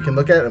idea what you can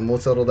look at, and we'll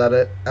settle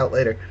that out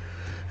later.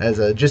 As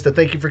just a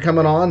thank you for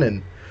coming on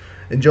and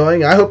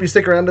enjoying. I hope you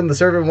stick around in the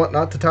server and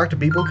whatnot to talk to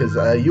people,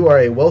 because you are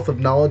a wealth of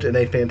knowledge and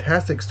a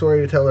fantastic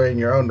storyteller in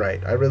your own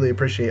right. I really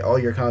appreciate all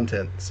your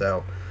content.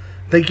 So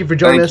thank you for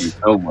joining us. Thank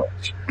you so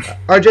much.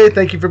 RJ,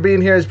 thank you for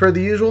being here as per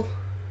the usual.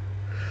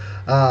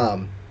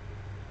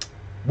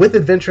 With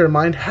adventure in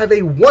mind, have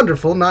a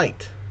wonderful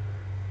night.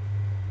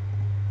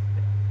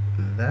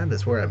 That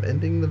is where I'm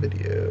ending the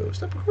video.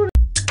 Stop recording.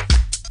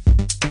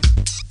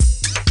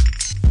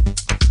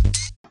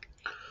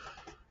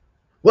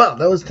 Well,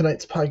 that was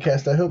tonight's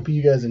podcast. I hope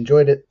you guys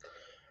enjoyed it.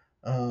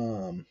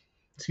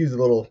 Excuse a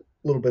little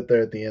bit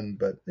there at the end,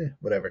 but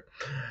whatever.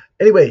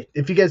 Anyway,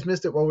 if you guys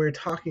missed it while we were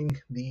talking,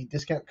 the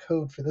discount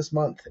code for this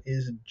month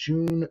is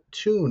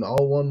JuneTune,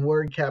 all one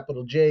word,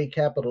 capital J,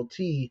 capital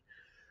T.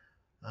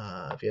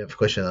 If you have a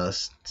question on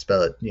us,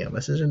 spell it,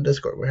 message in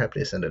Discord. We're happy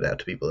to send it out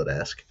to people that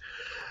ask.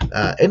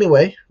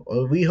 Anyway,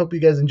 we hope you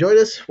guys enjoyed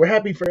us. We're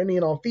happy for any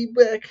and all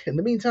feedback. In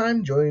the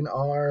meantime, join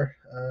our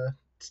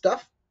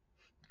stuff.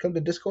 Come to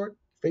Discord,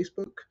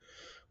 Facebook,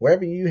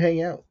 wherever you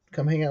hang out.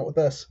 Come hang out with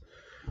us.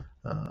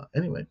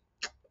 Anyway,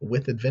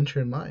 with adventure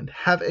in mind,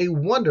 have a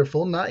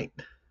wonderful night.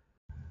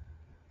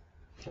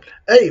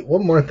 Hey,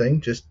 one more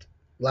thing, just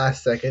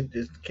last second,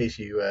 just in case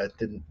you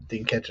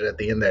didn't catch it at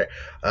the end there.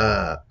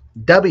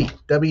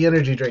 W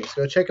Energy Drinks.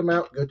 Go check them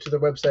out. Go to their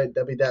website,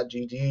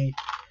 w.gg,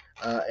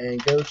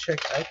 and go check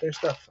out their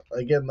stuff.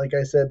 Again, like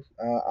I said,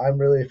 I'm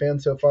really a fan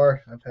so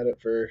far. I've had it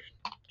for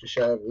just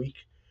shy of a week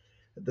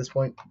at this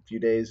point. A few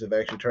days of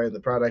actually trying the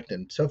product,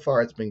 and so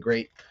far it's been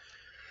great.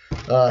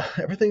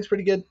 Everything's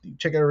pretty good.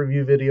 Check out a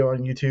review video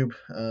on YouTube.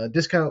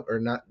 Discount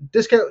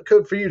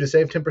code for you to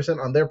save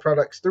 10% on their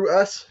products through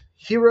us,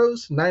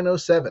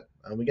 Heroes907.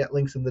 We got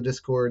links in the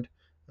Discord.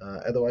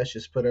 Otherwise,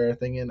 just put our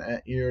thing in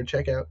at your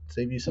checkout.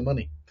 Save you some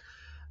money.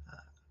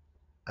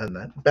 And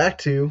that back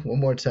to one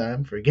more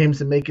time for games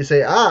that make you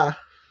say, ah.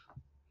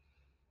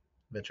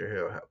 Venture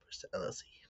Hero Helpers LLC.